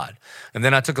glory of God. And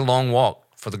then I took a long walk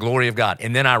for the glory of God.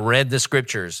 And then I read the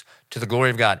scriptures to the glory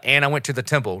of God. And I went to the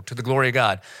temple to the glory of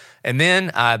God. And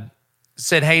then I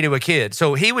said hey to a kid.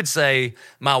 So he would say,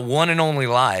 my one and only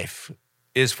life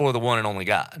is for the one and only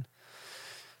God.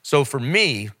 So for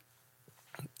me,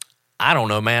 I don't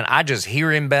know, man. I just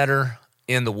hear him better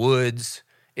in the woods.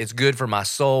 It's good for my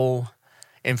soul.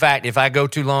 In fact, if I go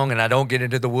too long and I don't get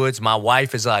into the woods, my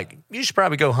wife is like, you should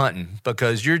probably go hunting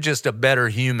because you're just a better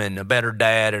human, a better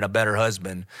dad, and a better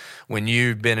husband when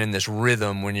you've been in this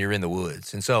rhythm when you're in the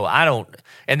woods. And so I don't,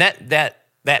 and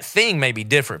that thing may be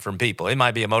different from people. It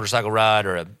might be a motorcycle ride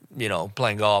or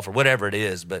playing golf or whatever it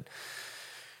is. But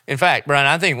in fact, Brian,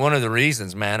 I think one of the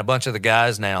reasons, man, a bunch of the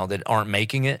guys now that aren't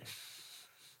making it,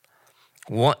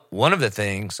 one of the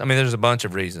things, I mean, there's a bunch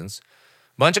of reasons.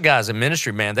 Bunch of guys in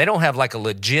ministry, man, they don't have like a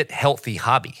legit healthy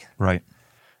hobby. Right.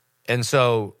 And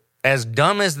so as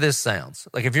dumb as this sounds,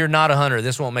 like if you're not a hunter,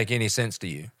 this won't make any sense to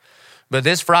you. But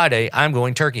this Friday, I'm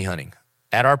going turkey hunting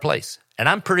at our place. And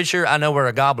I'm pretty sure I know where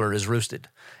a gobbler is roosted.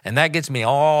 And that gets me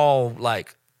all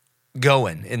like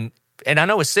going. And I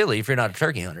know it's silly if you're not a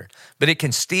turkey hunter, but it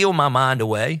can steal my mind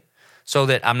away so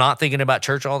that I'm not thinking about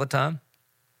church all the time.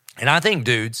 And I think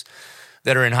dudes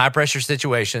that are in high-pressure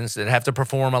situations, that have to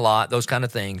perform a lot, those kind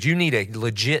of things, you need a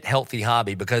legit healthy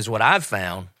hobby because what I've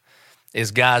found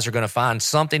is guys are going to find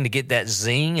something to get that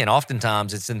zing, and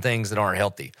oftentimes it's in things that aren't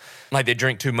healthy. Like they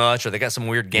drink too much or they got some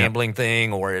weird gambling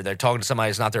thing or they're talking to somebody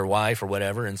that's not their wife or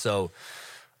whatever. And so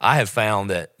I have found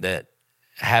that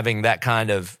having that kind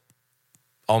of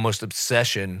almost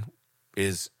obsession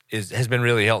has been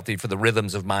really healthy for the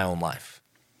rhythms of my own life.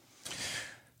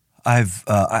 I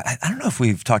don't know if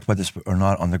we've talked about this or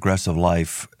not on the Aggressive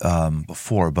Life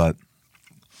before, but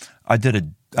I've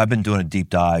been doing a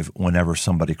deep dive whenever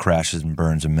somebody crashes and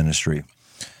burns in ministry.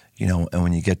 And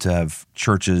when you get to have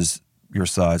churches your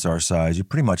size, our size, you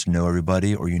pretty much know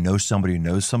everybody or you know somebody who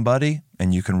knows somebody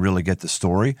and you can really get the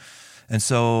story. And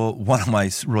so one of my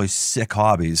really sick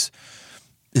hobbies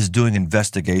is doing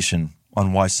investigation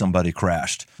on why somebody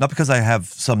crashed. Not because I have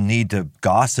some need to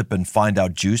gossip and find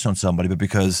out juice on somebody, but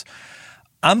because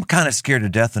I'm kind of scared to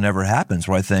death whenever it happens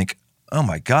where I think, oh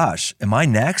my gosh, am I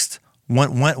next?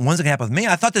 When's it going to happen with me?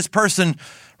 I thought this person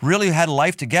really had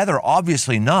life together.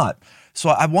 Obviously not. So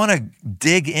I want to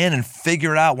dig in and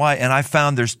figure out why. And I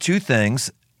found there's two things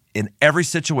in every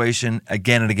situation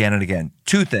again and again and again.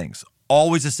 Two things.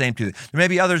 Always the same two. There may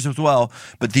be others as well,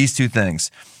 but these two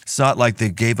things. It's not like they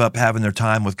gave up having their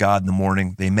time with God in the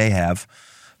morning. They may have,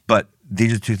 but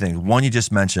these are two things. One you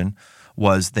just mentioned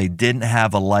was they didn't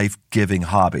have a life-giving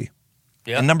hobby.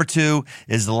 Yep. And number two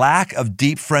is lack of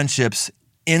deep friendships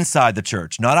inside the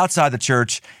church, not outside the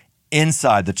church,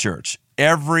 inside the church.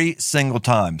 Every single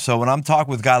time. So when I'm talking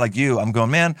with a guy like you, I'm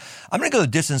going, man, I'm going to go the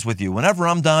distance with you. Whenever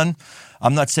I'm done,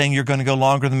 I'm not saying you're going to go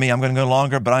longer than me. I'm going to go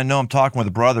longer, but I know I'm talking with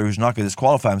a brother who's not going to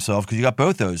disqualify himself because you got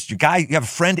both those. You have a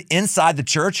friend inside the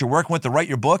church. You're working with to write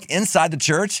your book inside the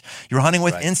church. You're hunting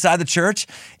with inside the church,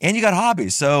 and you got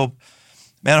hobbies. So,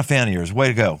 man, I'm a fan of yours. Way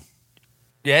to go.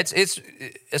 Yeah, it's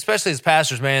especially as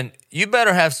pastors, man. You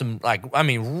better have some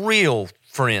real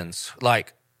friends.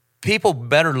 Like people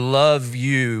better love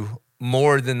you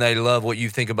more than they love what you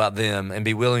think about them and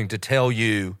be willing to tell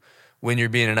you when you're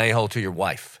being an a-hole to your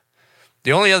wife.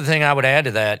 The only other thing I would add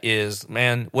to that is,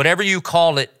 man, whatever you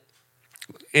call it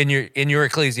in your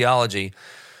ecclesiology,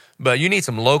 but you need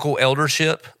some local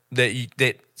eldership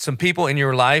that some people in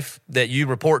your life that you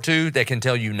report to that can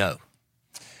tell you no.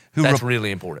 That's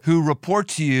really important. Who report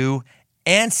to you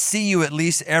and see you at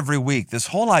least every week. This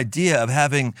whole idea of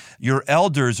having your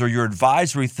elders or your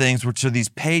advisory things, which are these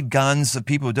paid guns of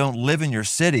people who don't live in your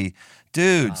city,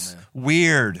 dudes,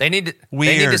 weird. They need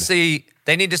to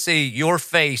see your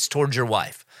face towards your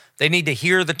wife. They need to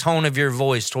hear the tone of your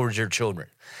voice towards your children.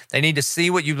 They need to see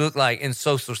what you look like in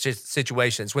social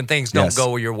situations when things don't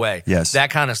go your way. Yes. That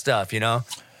kind of stuff,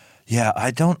 Yeah, I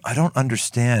don't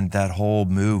understand that whole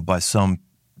move by some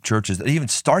churches that even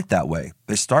start that way.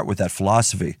 They start with that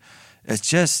philosophy. It's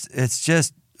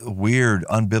just weird,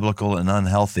 unbiblical, and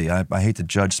unhealthy. I hate to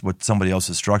judge what somebody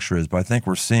else's structure is, but I think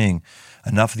we're seeing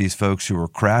enough of these folks who are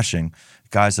crashing,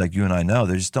 guys like you and I know,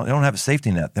 they don't have a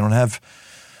safety net. They don't have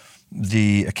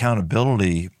the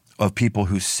accountability of people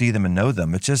who see them and know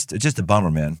them. It's just a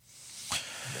bummer, man.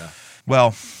 Yeah.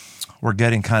 Well, we're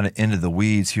getting kind of into the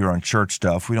weeds here on church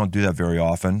stuff. We don't do that very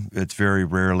often. It's very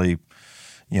rarely,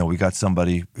 we got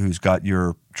somebody who's got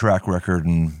your track record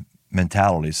and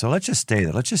mentality. So let's just stay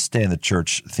there. Let's just stay in the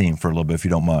church theme for a little bit, if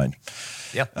you don't mind.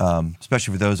 Yeah.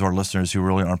 Especially for those of our listeners who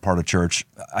really aren't part of church.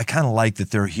 I kind of like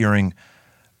that they're hearing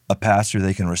a pastor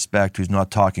they can respect who's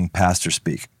not talking pastor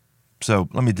speak. So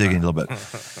let me dig in a little bit.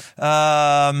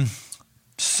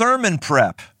 Sermon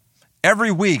prep.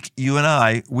 Every week, you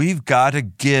and we've got to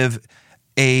give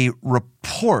a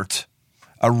report,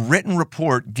 a written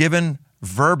report given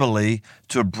verbally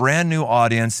to a brand new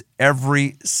audience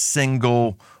every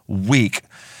single week.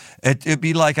 It'd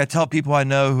be like, I tell people I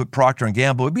know who at Procter &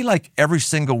 Gamble, it'd be like every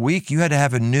single week you had to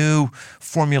have a new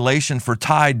formulation for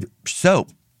Tide soap.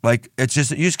 Like, it's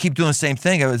just, you just keep doing the same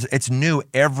thing. It's new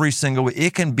every single week.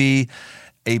 It can be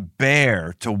a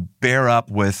bear to bear up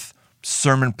with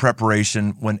sermon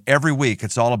preparation when every week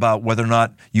it's all about whether or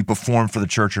not you perform for the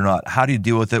church or not. How do you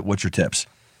deal with it? What's your tips?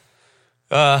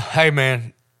 Hey,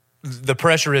 man, the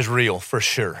pressure is real for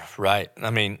sure, right? I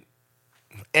mean,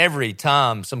 every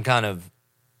time some kind of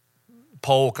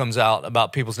poll comes out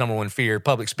about people's number one fear,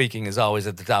 public speaking is always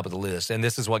at the top of the list. And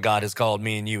this is what God has called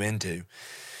me and you into.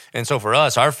 And so for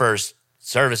us, our first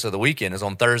service of the weekend is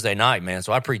on Thursday night, man.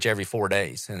 So I preach every 4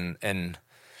 days.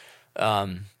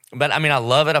 But I mean, I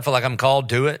love it. I feel like I'm called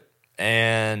to it.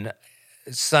 And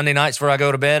Sunday nights before I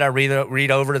go to bed, I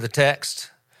read over the text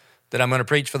that I'm going to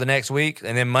preach for the next week.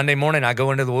 And then Monday morning, I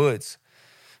go into the woods.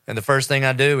 And the first thing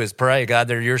I do is pray, God,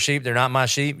 they're your sheep. They're not my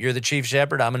sheep. You're the chief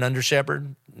shepherd. I'm an under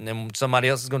shepherd. And then somebody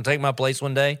else is going to take my place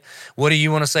one day. What do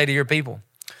you want to say to your people?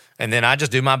 And then I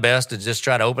just do my best to just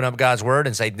try to open up God's word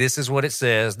and say, this is what it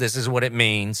says. This is what it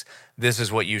means. This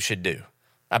is what you should do.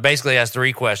 I basically ask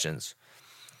 3 questions.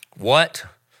 What,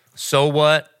 so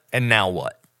what, and now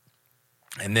what?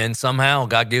 And then somehow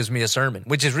God gives me a sermon,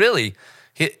 which is really,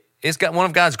 it's got one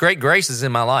of God's great graces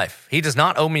in my life. He does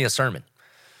not owe me a sermon.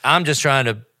 I'm just trying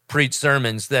to preach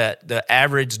sermons that the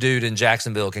average dude in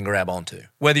Jacksonville can grab onto.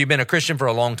 Whether you've been a Christian for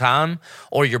a long time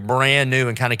or you're brand new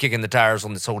and kind of kicking the tires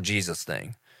on this whole Jesus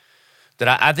thing.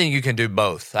 That I think you can do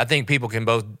both. I think people can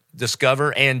both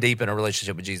discover and deepen a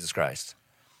relationship with Jesus Christ.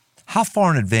 How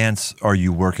far in advance are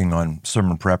you working on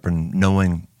sermon prep and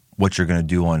knowing what you're going to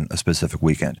do on a specific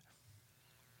weekend?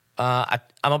 I'm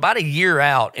about a year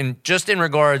out, and just in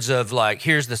regards of like,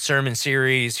 here's the sermon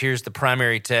series, here's the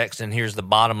primary text, and here's the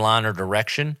bottom line or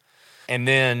direction. And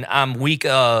then I'm week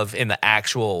of in the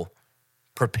actual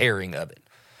preparing of it.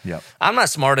 Yep. I'm not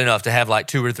smart enough to have like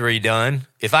 2 or 3 done.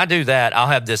 If I do that, I'll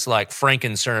have this like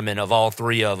Franken sermon of all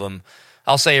 3 of them.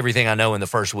 I'll say everything I know in the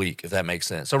first week, if that makes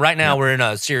sense. So right now we're in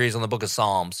a series on the book of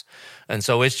Psalms. And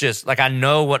so it's just like I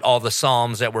know what all the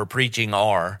Psalms that we're preaching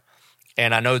are,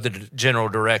 and I know the general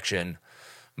direction,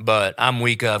 but I'm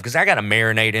week of, because I got to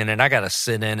marinate in it. I got to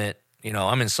sit in it. You know,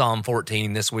 I'm in Psalm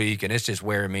 14 this week, and it's just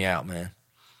wearing me out, man.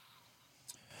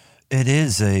 It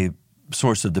is a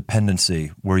source of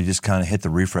dependency where you just kind of hit the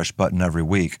refresh button every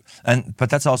week. But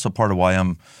that's also part of why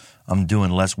I'm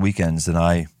doing less weekends than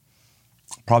I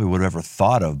probably would have ever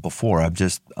thought of before.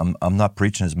 I'm not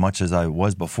preaching as much as I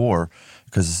was before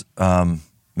because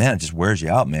man, it just wears you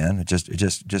out, man. It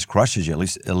just crushes you.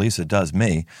 At least it does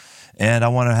me. And I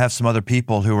want to have some other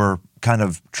people who are kind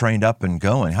of trained up and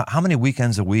going. How many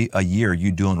weekends a year are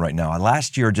you doing right now?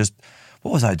 Last year,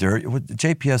 what was I doing?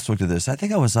 JPS looked at this. I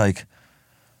think I was like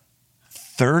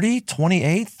 30,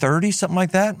 28, 30, something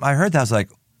like that. I heard that. I was like,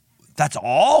 that's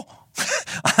all?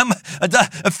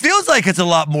 It feels like it's a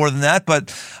lot more than that,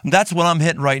 but that's what I'm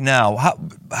hitting right now.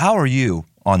 How are you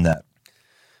on that?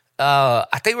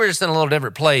 I think we're just in a little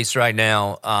different place right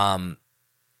now.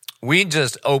 We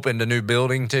just opened a new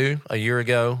building too a year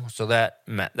ago, so that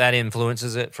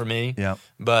influences it for me. Yeah.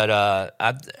 But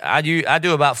I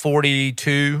do about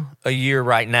 42 a year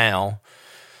right now.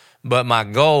 But my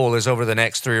goal is over the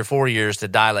next 3 or 4 years to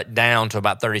dial it down to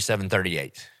about 37,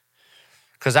 38.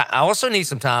 Because I also need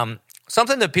some time,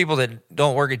 something that people that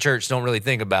don't work at church don't really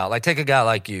think about. Like take a guy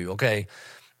like you, okay?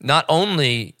 Not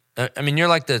only, I mean, you're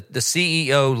like the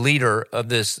CEO leader of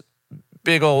this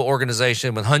big old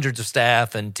organization with hundreds of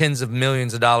staff and tens of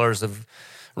millions of dollars of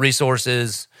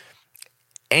resources,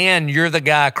 and you're the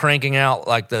guy cranking out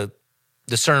like the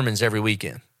sermons every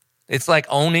weekend. It's like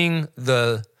owning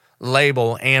the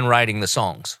label and writing the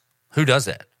songs. Who does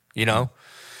that, you know?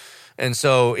 And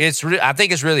so I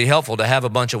think it's really helpful to have a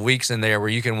bunch of weeks in there where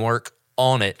you can work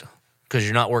on it because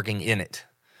you're not working in it.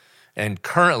 And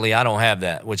currently I don't have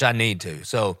that, which I need to.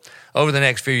 So over the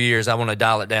next few years, I want to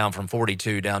dial it down from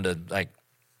 42 down to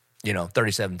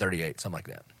 37, 38, something like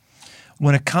that.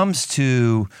 When it comes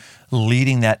to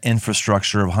leading that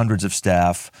infrastructure of hundreds of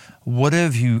staff, what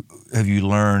have you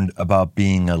learned about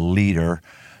being a leader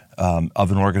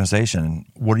of an organization?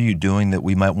 What are you doing that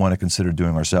we might want to consider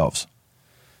doing ourselves?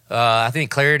 I think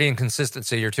clarity and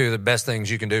consistency are 2 of the best things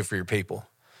you can do for your people.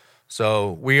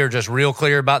 So we are just real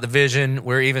clear about the vision.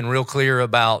 We're even real clear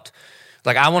about,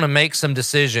 I want to make some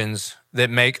decisions that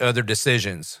make other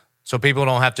decisions. So people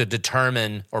don't have to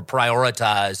determine or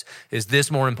prioritize, is this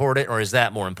more important or is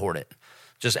that more important?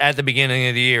 Just at the beginning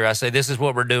of the year, I say, this is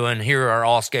what we're doing. Here are our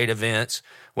all-skate events.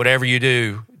 Whatever you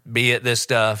do, be it this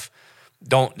stuff,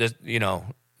 don't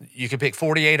You can pick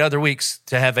 48 other weeks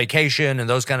to have vacation and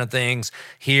those kind of things.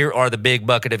 Here are the big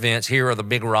bucket events. Here are the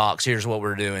big rocks. Here's what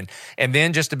we're doing. And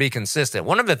then just to be consistent,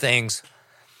 one of the things,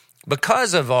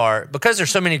 because there's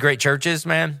so many great churches,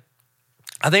 man,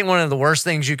 I think one of the worst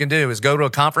things you can do is go to a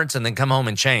conference and then come home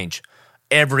and change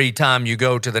every time you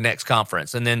go to the next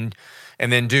conference and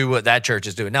then do what that church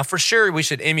is doing. Now, for sure, we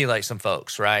should emulate some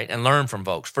folks, right, and learn from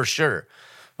folks, for sure.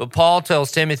 But Paul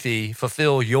tells Timothy,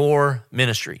 fulfill your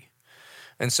ministry.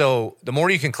 And so the more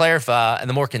you can clarify and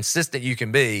the more consistent you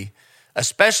can be,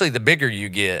 especially the bigger you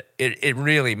get, it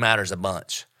really matters a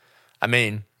bunch. I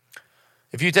mean,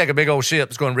 if you take a big old ship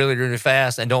that's going really, really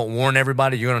fast and don't warn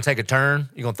everybody you're going to take a turn,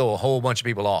 you're going to throw a whole bunch of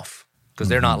people off because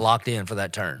they're not locked in for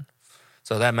that turn.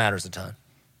 So that matters a ton.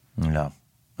 Yeah,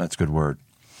 that's a good word.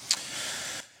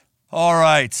 All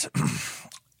right.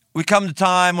 We come to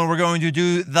time when we're going to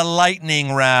do the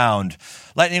lightning round.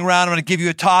 Lightning round, I'm going to give you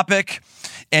a topic,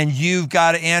 and you've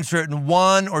got to answer it in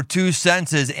 1 or 2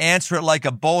 sentences. Answer it like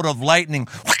a bolt of lightning.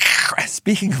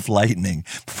 Speaking of lightning,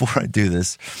 before I do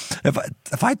this,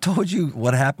 if I told you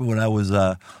what happened when I was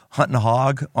hunting a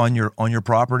hog on your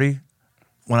property,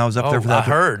 when I was up there for that, I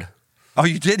heard. Oh,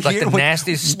 you did like hear? The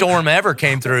nastiest storm ever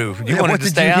came through. You wanted to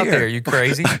stay out there. You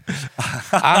crazy?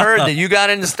 I heard that you got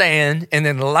in the stand, and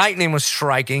then the lightning was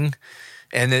striking,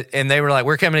 and they were like,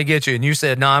 "We're coming to get you," and you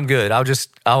said, "No, I'm good.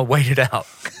 I'll wait it out."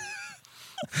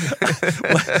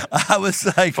 I was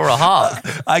like, for a hog.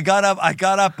 I got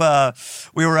up.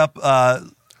 We were up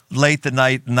late the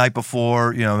night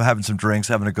before, having some drinks,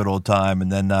 having a good old time, and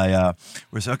then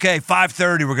we said, "Okay,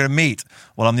 5:30, we're going to meet."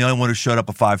 Well, I'm the only one who showed up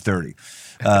at 5:30.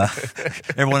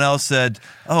 Everyone else said,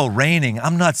 "Oh, raining.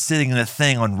 I'm not sitting in a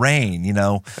thing on rain,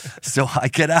 So I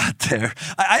get out there.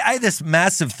 I had this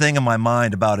massive thing in my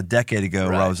mind about a decade ago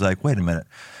where I was like, wait a minute.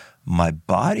 My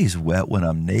body's wet when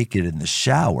I'm naked in the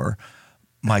shower.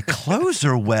 My clothes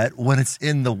are wet when it's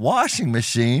in the washing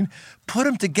machine. Put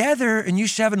them together, and you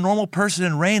should have a normal person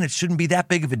in rain. It shouldn't be that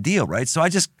big of a deal, right?" So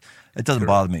it doesn't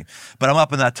bother me. But I'm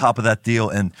up in that top of that deal,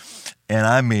 and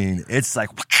I mean, it's like,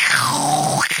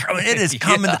 it is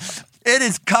coming. Yeah. It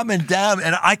is coming down,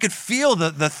 and I could feel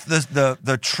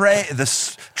the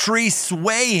tree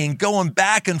swaying, going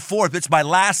back and forth. It's my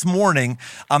last morning.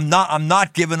 I'm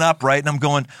not giving up, right? And I'm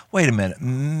going, wait a minute.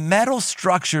 Metal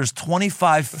structures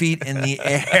 25 feet in the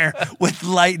air with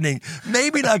lightning.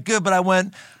 Maybe not good, but I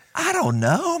went, I don't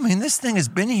know. I mean, this thing has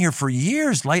been here for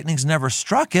years. Lightning's never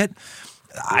struck it.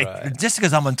 Just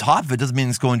because I'm on top of it doesn't mean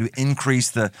it's going to increase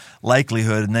the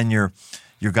likelihood. And then your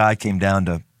guy came down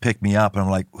to pick me up, and I'm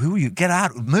like, "Who are you? Get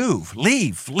out! Move!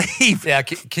 Leave! Yeah,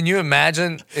 can you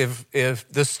imagine if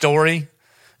the story?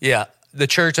 Yeah, the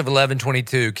Church of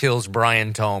 1122 kills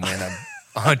Brian Tome in a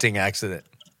hunting accident.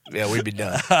 Yeah, we'd be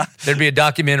done. There'd be a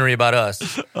documentary about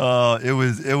us. Oh, it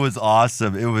was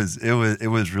awesome. It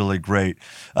was really great.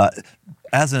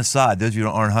 As an aside, those of you who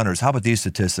aren't hunters, how about these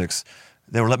statistics?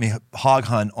 They were letting me hog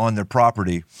hunt on their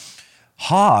property.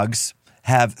 Hogs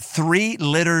have 3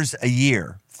 litters a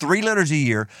year. 3 litters a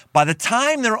year. By the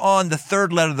time they're on the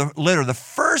third litter, the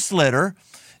first litter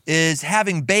is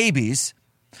having babies.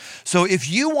 So if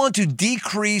you want to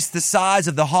decrease the size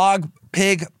of the hog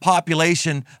pig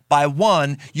population by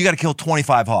 1, you got to kill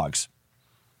 25 hogs.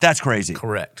 That's crazy.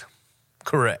 Correct.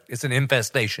 It's an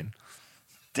infestation.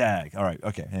 Dag. All right.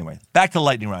 Okay. Anyway, back to the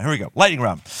lightning round. Here we go. Lightning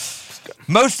round.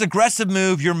 Most aggressive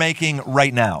move you're making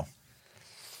right now?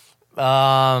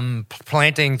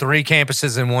 Planting 3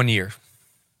 campuses in 1 year.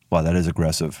 Wow, that is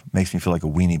aggressive. Makes me feel like a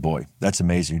weenie boy. That's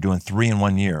amazing. You're doing 3 in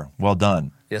 1 year. Well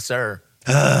done. Yes, sir.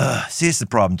 See, it's the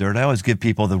problem, Dirt. I always give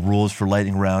people the rules for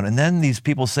lightning round, and then these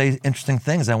people say interesting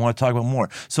things I want to talk about more.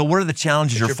 So what are the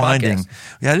challenges you're finding?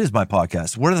 Podcast. Yeah, it is my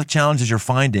podcast. What are the challenges you're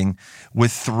finding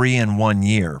with 3 in 1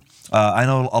 year? I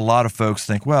know a lot of folks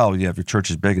think, well, yeah, if your church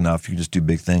is big enough, you can just do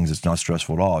big things. It's not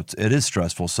stressful at all. It is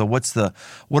stressful. So what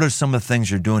are some of the things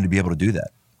you're doing to be able to do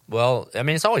that? Well, I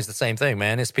mean, it's always the same thing,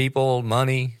 man. It's people,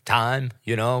 money, time,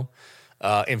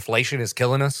 Inflation is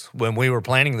killing us. When we were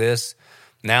planning this,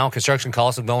 now construction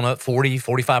costs have gone up 40,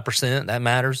 45%. That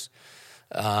matters.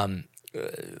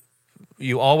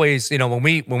 You always, when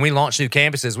we launch new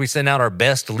campuses, we send out our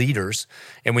best leaders.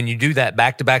 And when you do that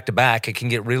back to back to back, it can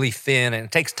get really thin, and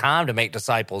it takes time to make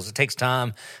disciples. It takes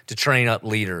time to train up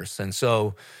leaders. And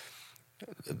so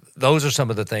those are some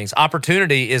of the things.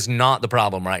 Opportunity is not the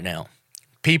problem right now.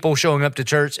 People showing up to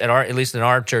church at least in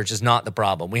our church is not the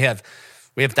problem. We have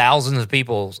thousands of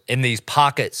people in these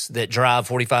pockets that drive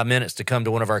 45 minutes to come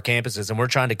to one of our campuses, and we're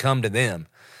trying to come to them.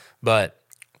 But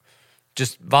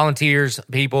just volunteers,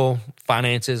 people,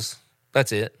 finances,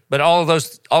 that's it. But all of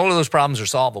those problems are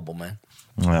solvable, man.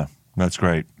 Yeah, that's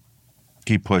great.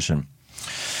 Keep pushing.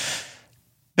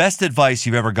 Best advice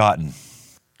you've ever gotten?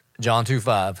 John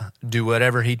 2:5, do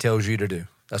whatever he tells you to do.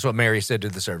 That's what Mary said to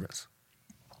the servants.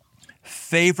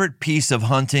 Favorite piece of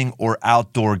hunting or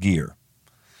outdoor gear?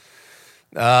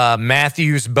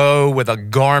 Matthew's bow with a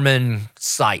Garmin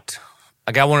sight.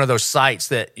 I got one of those sights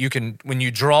that you can, when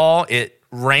you draw, it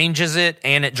ranges it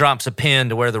and it drops a pin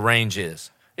to where the range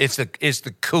is. It's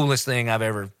the coolest thing I've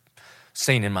ever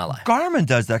seen in my life. Garmin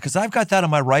does that because I've got that on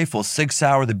my rifle, Sig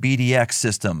Sauer, the BDX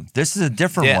system. This is a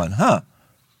different one, huh?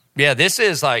 Yeah, this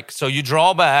is like, so you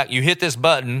draw back, you hit this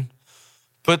button,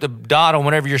 put the dot on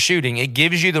whatever you're shooting, it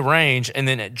gives you the range, and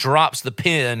then it drops the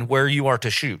pin where you are to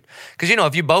shoot. Because,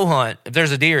 if you bow hunt, if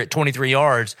there's a deer at 23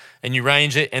 yards, and you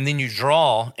range it, and then you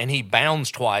draw, and he bounds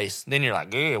twice, then you're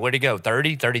like, yeah, where'd he go,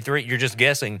 30, 33? You're just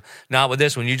guessing. Not with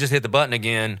this one. You just hit the button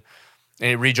again,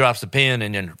 and it redrops the pin,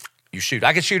 and then you shoot.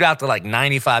 I could shoot out to like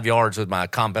 95 yards with my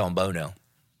compound bow now.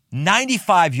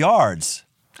 95 yards?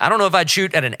 I don't know if I'd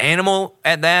shoot at an animal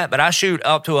at that, but I shoot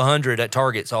up to 100 at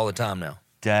targets all the time now.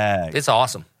 Dang. It's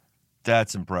awesome.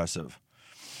 That's impressive.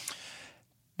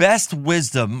 Best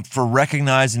wisdom for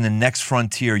recognizing the next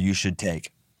frontier you should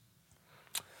take?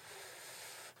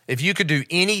 If you could do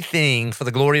anything for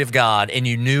the glory of God and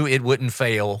you knew it wouldn't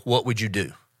fail, what would you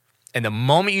do? And the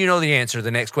moment you know the answer, the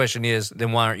next question is,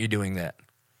 then why aren't you doing that?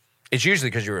 It's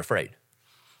usually because you're afraid.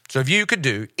 So if you could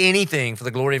do anything for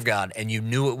the glory of God and you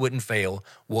knew it wouldn't fail,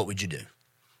 what would you do?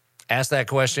 Ask that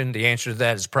question. The answer to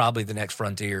that is probably the next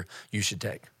frontier you should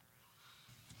take.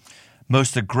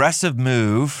 Most aggressive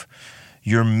move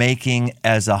you're making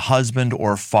as a husband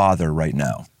or father right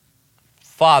now?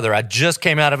 Father, I just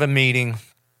came out of a meeting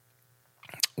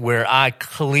where I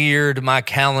cleared my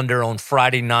calendar on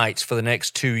Friday nights for the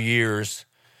next 2 years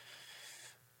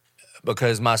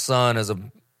because my son is a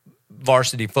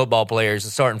varsity football player. He's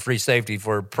a starting free safety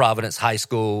for Providence High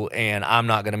School, and I'm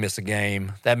not going to miss a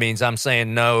game. That means I'm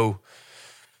saying no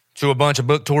to a bunch of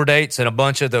book tour dates and a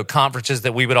bunch of the conferences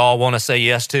that we would all want to say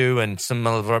yes to, and some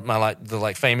of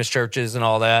my famous churches and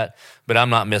all that. But I'm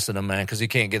not missing them, man, because he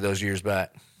can't get those years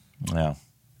back. Yeah,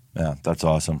 that's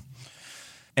awesome.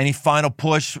 Any final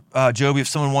push, Joby? If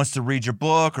someone wants to read your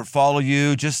book or follow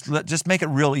you, just make it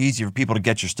real easy for people to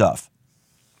get your stuff.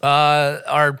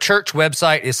 Our church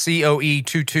website is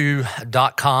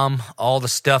coe22.com. All the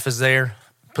stuff is there.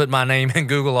 Put my name in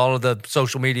Google. All of the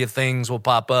social media things will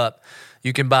pop up.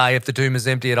 You can buy If the Tomb is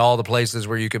Empty at all the places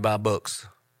where you can buy books.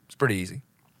 It's pretty easy.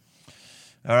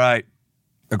 All right.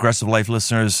 Aggressive Life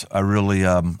listeners, I really,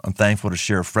 I'm thankful to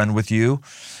share a friend with you.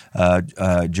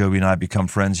 Joby and I have become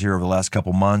friends here over the last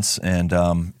couple months, and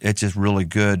it's just really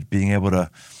good being able to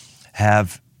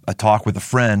have a talk with a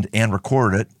friend and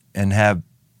record it and have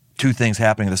two things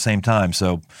happening at the same time.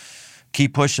 So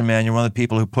keep pushing, man. You're one of the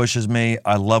people who pushes me.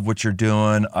 I love what you're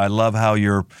doing. I love how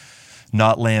you're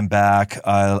not laying back.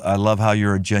 I love how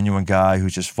you're a genuine guy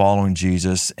who's just following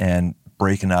Jesus and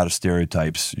breaking out of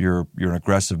stereotypes. You're an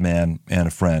aggressive man and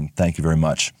a friend. Thank you very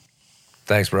much.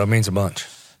 Thanks, bro. It means a bunch.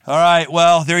 All right.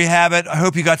 Well, there you have it. I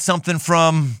hope you got something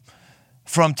from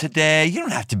today. You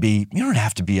don't have to be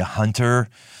a hunter.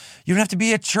 You don't have to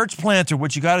be a church planter.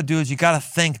 What you got to do is you got to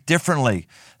think differently.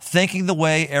 Thinking the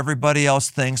way everybody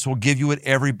else thinks will give you what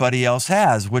everybody else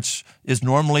has, which is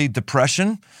normally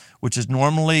depression, which is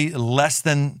normally less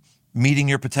than meeting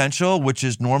your potential, which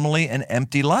is normally an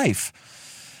empty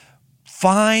life.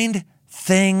 Find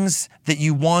things that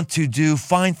you want to do.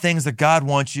 Find things that God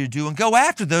wants you to do and go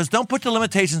after those. Don't put the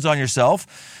limitations on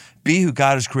yourself. Be who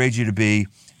God has created you to be.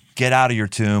 Get out of your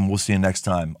tomb. We'll see you next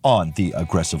time on The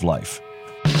Aggressive Life.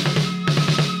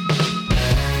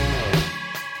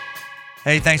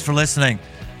 Hey, thanks for listening.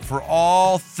 For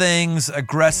all things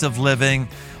aggressive living,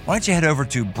 why don't you head over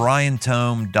to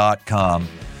briantome.com.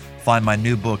 Find my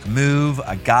new book, Move,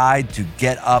 a guide to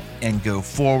get up and go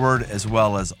forward, as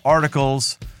well as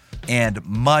articles and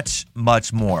much,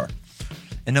 much more.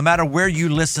 And no matter where you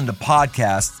listen to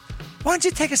podcasts, why don't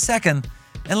you take a second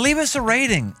and leave us a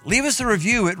rating, leave us a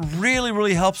review. It really,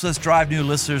 really helps us drive new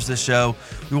listeners to the show.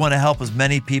 We want to help as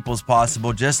many people as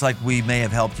possible, just like we may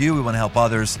have helped you. We want to help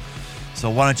others. So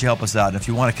why don't you help us out? And if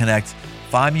you want to connect,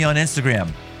 find me on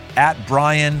Instagram at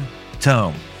Brian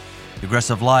Tome. The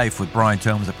Aggressive Life with Brian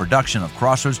Tome is a production of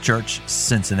Crossroads Church,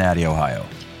 Cincinnati, Ohio.